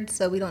covered,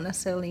 so we don't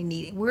necessarily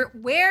need it. We're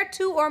where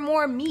two or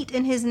more meet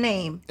in His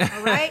name.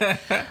 All right.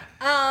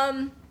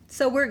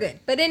 So we're good.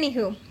 But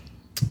anywho,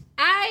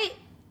 I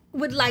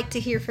would like to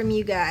hear from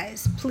you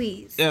guys,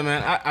 please. Yeah,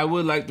 man. I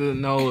would like to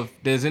know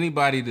if there's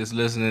anybody that's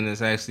listening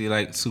that's actually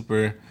like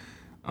super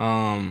big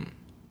on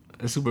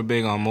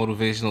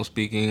motivational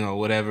speaking or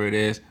whatever it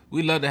is.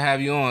 We'd love to have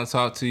you on and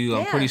talk to you. Yeah.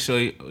 I'm pretty sure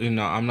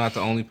I'm not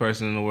the only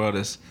person in the world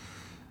that's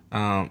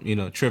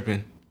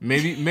tripping.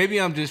 Maybe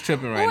I'm just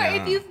tripping right now.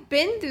 Or if you've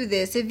been through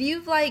this, if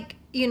you've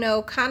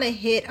kind of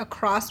hit a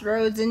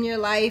crossroads in your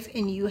life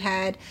and you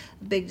had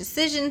a big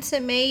decision to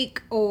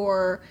make,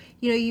 or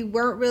you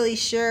weren't really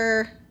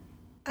sure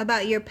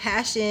about your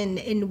passion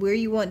and where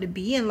you want to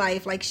be in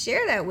life,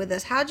 share that with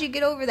us. How'd you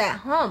get over that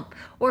hump?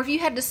 Or if you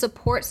had to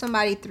support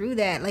somebody through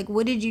that,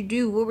 what did you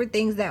do? What were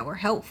things that were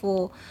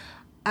helpful?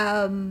 We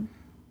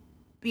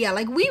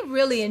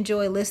really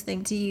enjoy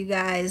listening to you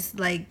guys,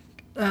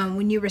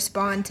 when you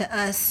respond to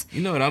us.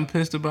 You know what I'm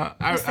pissed about?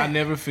 I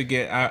never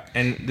forget,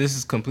 and this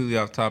is completely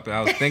off topic,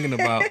 I was thinking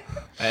about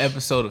an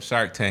episode of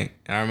Shark Tank,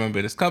 and I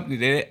remember this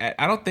company,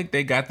 I don't think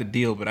they got the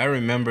deal, but I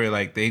remember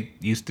they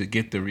used to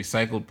get the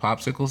recycled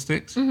popsicle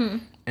sticks, mm-hmm.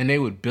 and they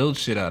would build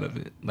shit out of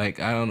it. I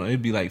don't know,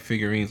 it'd be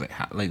figurines,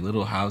 like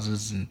little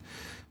houses and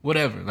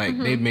whatever.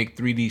 Mm-hmm. They'd make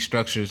 3D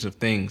structures of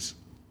things,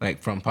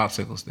 from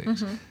popsicle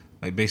sticks,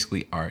 mm-hmm.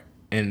 Basically art.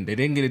 And they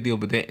didn't get a deal,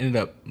 but they ended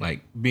up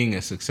being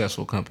a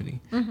successful company.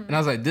 Mm-hmm. And I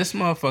was like, this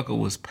motherfucker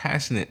was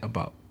passionate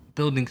about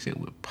building shit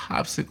with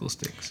popsicle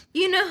sticks.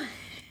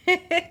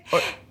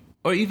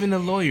 Or even a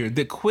lawyer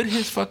that quit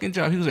his fucking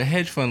job. He was a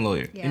hedge fund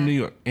lawyer in New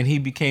York, and he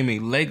became a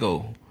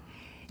Lego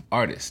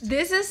artist.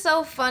 This is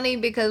so funny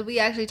because we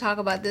actually talk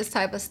about this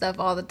type of stuff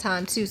all the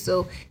time too.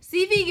 So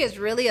CV gets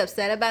really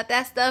upset about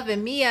that stuff,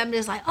 and me, I'm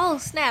just like, oh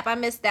snap, I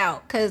missed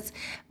out, because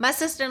my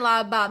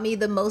sister-in-law bought me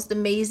the most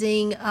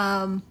amazing.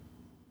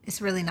 It's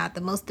really not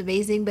the most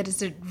amazing, but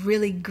it's a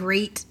really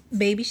great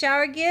baby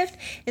shower gift.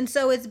 And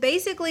so it's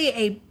basically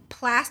a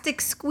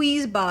plastic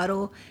squeeze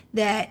bottle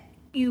that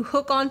you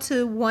hook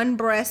onto one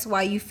breast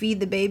while you feed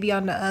the baby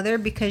on the other,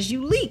 because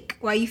you leak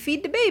while you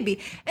feed the baby.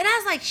 And I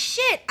was like,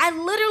 shit, I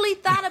literally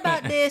thought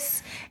about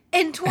this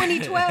in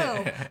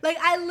 2012.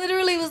 I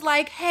literally was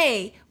like,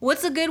 hey,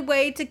 what's a good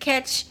way to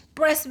catch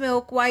breast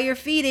milk while you're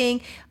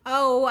feeding?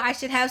 Oh, I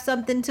should have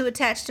something to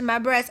attach to my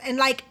breast.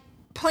 And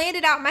planned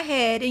it out in my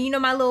head, and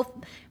my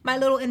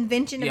little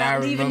invention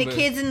about leaving the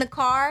kids in the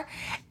car,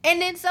 and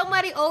then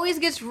somebody always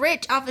gets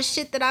rich off of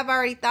shit that I've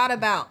already thought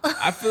about.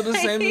 I feel the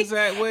same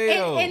exact way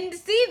though. And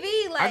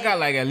CV, I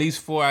got at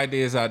least 4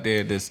 ideas out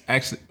there. This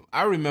actually,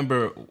 I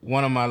remember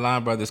one of my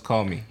line brothers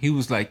called me. He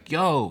was like,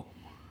 "Yo,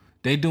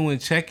 they doing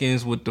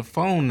check-ins with the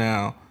phone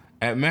now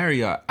at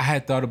Marriott." I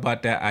had thought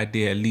about that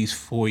idea at least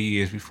 4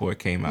 years before it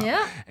came out.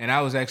 Yeah. And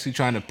I was actually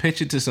trying to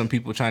pitch it to some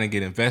people trying to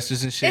get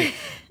investors and shit.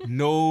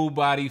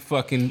 Nobody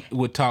fucking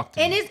would talk to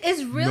me. And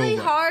it's really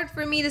hard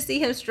for me to see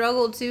him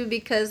struggle too,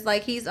 because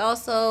he's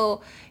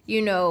also,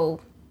 he's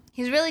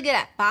really good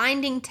at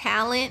finding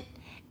talent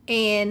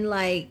and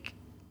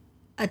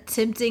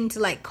attempting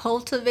to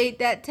cultivate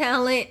that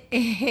talent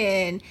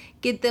and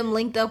get them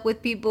linked up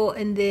with people,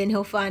 and then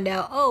he'll find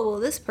out, oh well,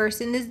 this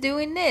person is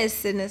doing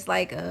this, and it's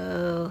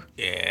oh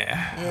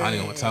yeah, I don't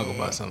even want to talk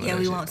about something. Yeah,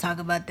 we won't talk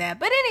about that.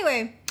 But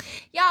anyway,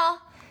 y'all,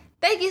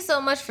 thank you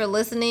so much for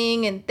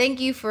listening, and thank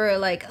you for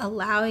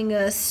allowing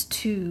us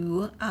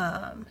to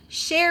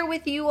share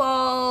with you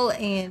all.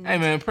 And hey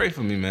man, pray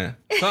for me, man.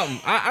 Something.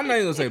 I'm not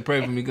even gonna say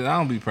pray for me, because I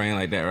don't be praying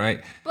like that,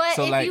 right? But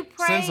so if you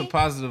pray, send some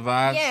positive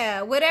vibes.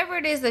 Yeah, whatever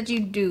it is that you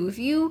do, if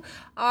you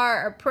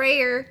are a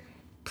prayer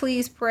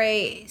please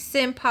pray.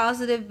 Send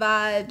positive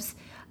vibes.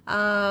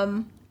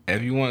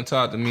 If you want to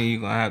talk to me,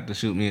 you're going to have to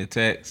shoot me a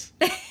text.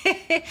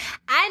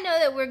 I know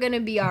that we're going to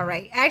be all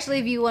right. Actually,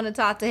 if you want to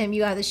talk to him,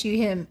 you have to shoot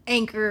him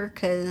Anchor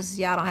because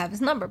y'all don't have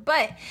his number.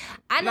 But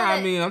I know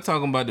I'm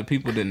talking about the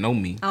people that know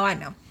me. Oh, I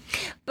know.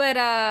 But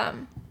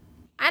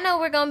I know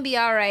we're going to be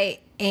all right.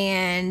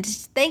 And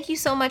thank you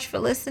so much for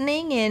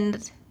listening.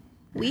 And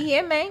we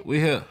here, man. We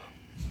here.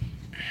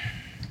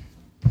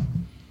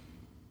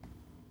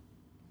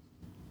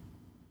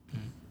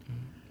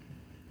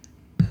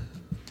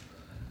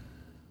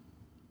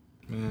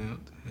 Man, what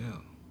the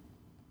hell?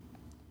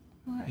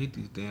 What? I hate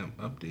these damn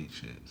update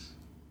shits.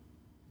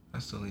 I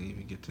still didn't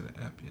even get to the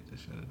app yet to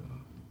shut it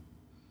off.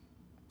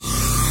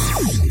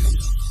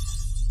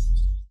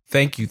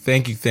 Thank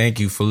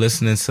you for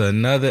listening to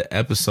another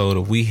episode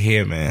of We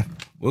Here, man.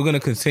 We're going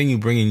to continue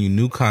bringing you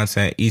new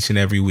content each and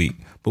every week,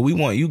 but we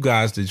want you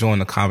guys to join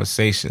the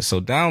conversation. So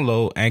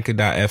download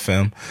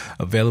Anchor.fm,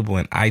 available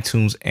in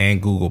iTunes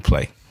and Google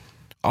Play.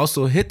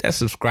 Also, hit that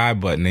subscribe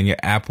button in your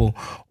Apple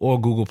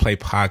or Google Play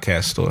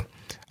podcast store.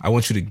 I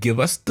want you to give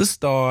us the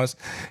stars,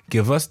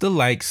 give us the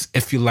likes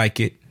if you like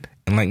it.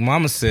 And like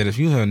Mama said, if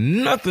you have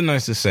nothing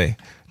nice to say,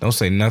 don't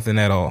say nothing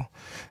at all.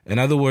 In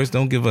other words,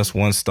 don't give us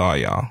 1 star,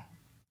 y'all.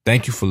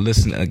 Thank you for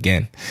listening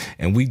again.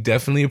 And we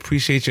definitely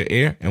appreciate your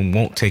ear and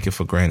won't take it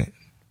for granted.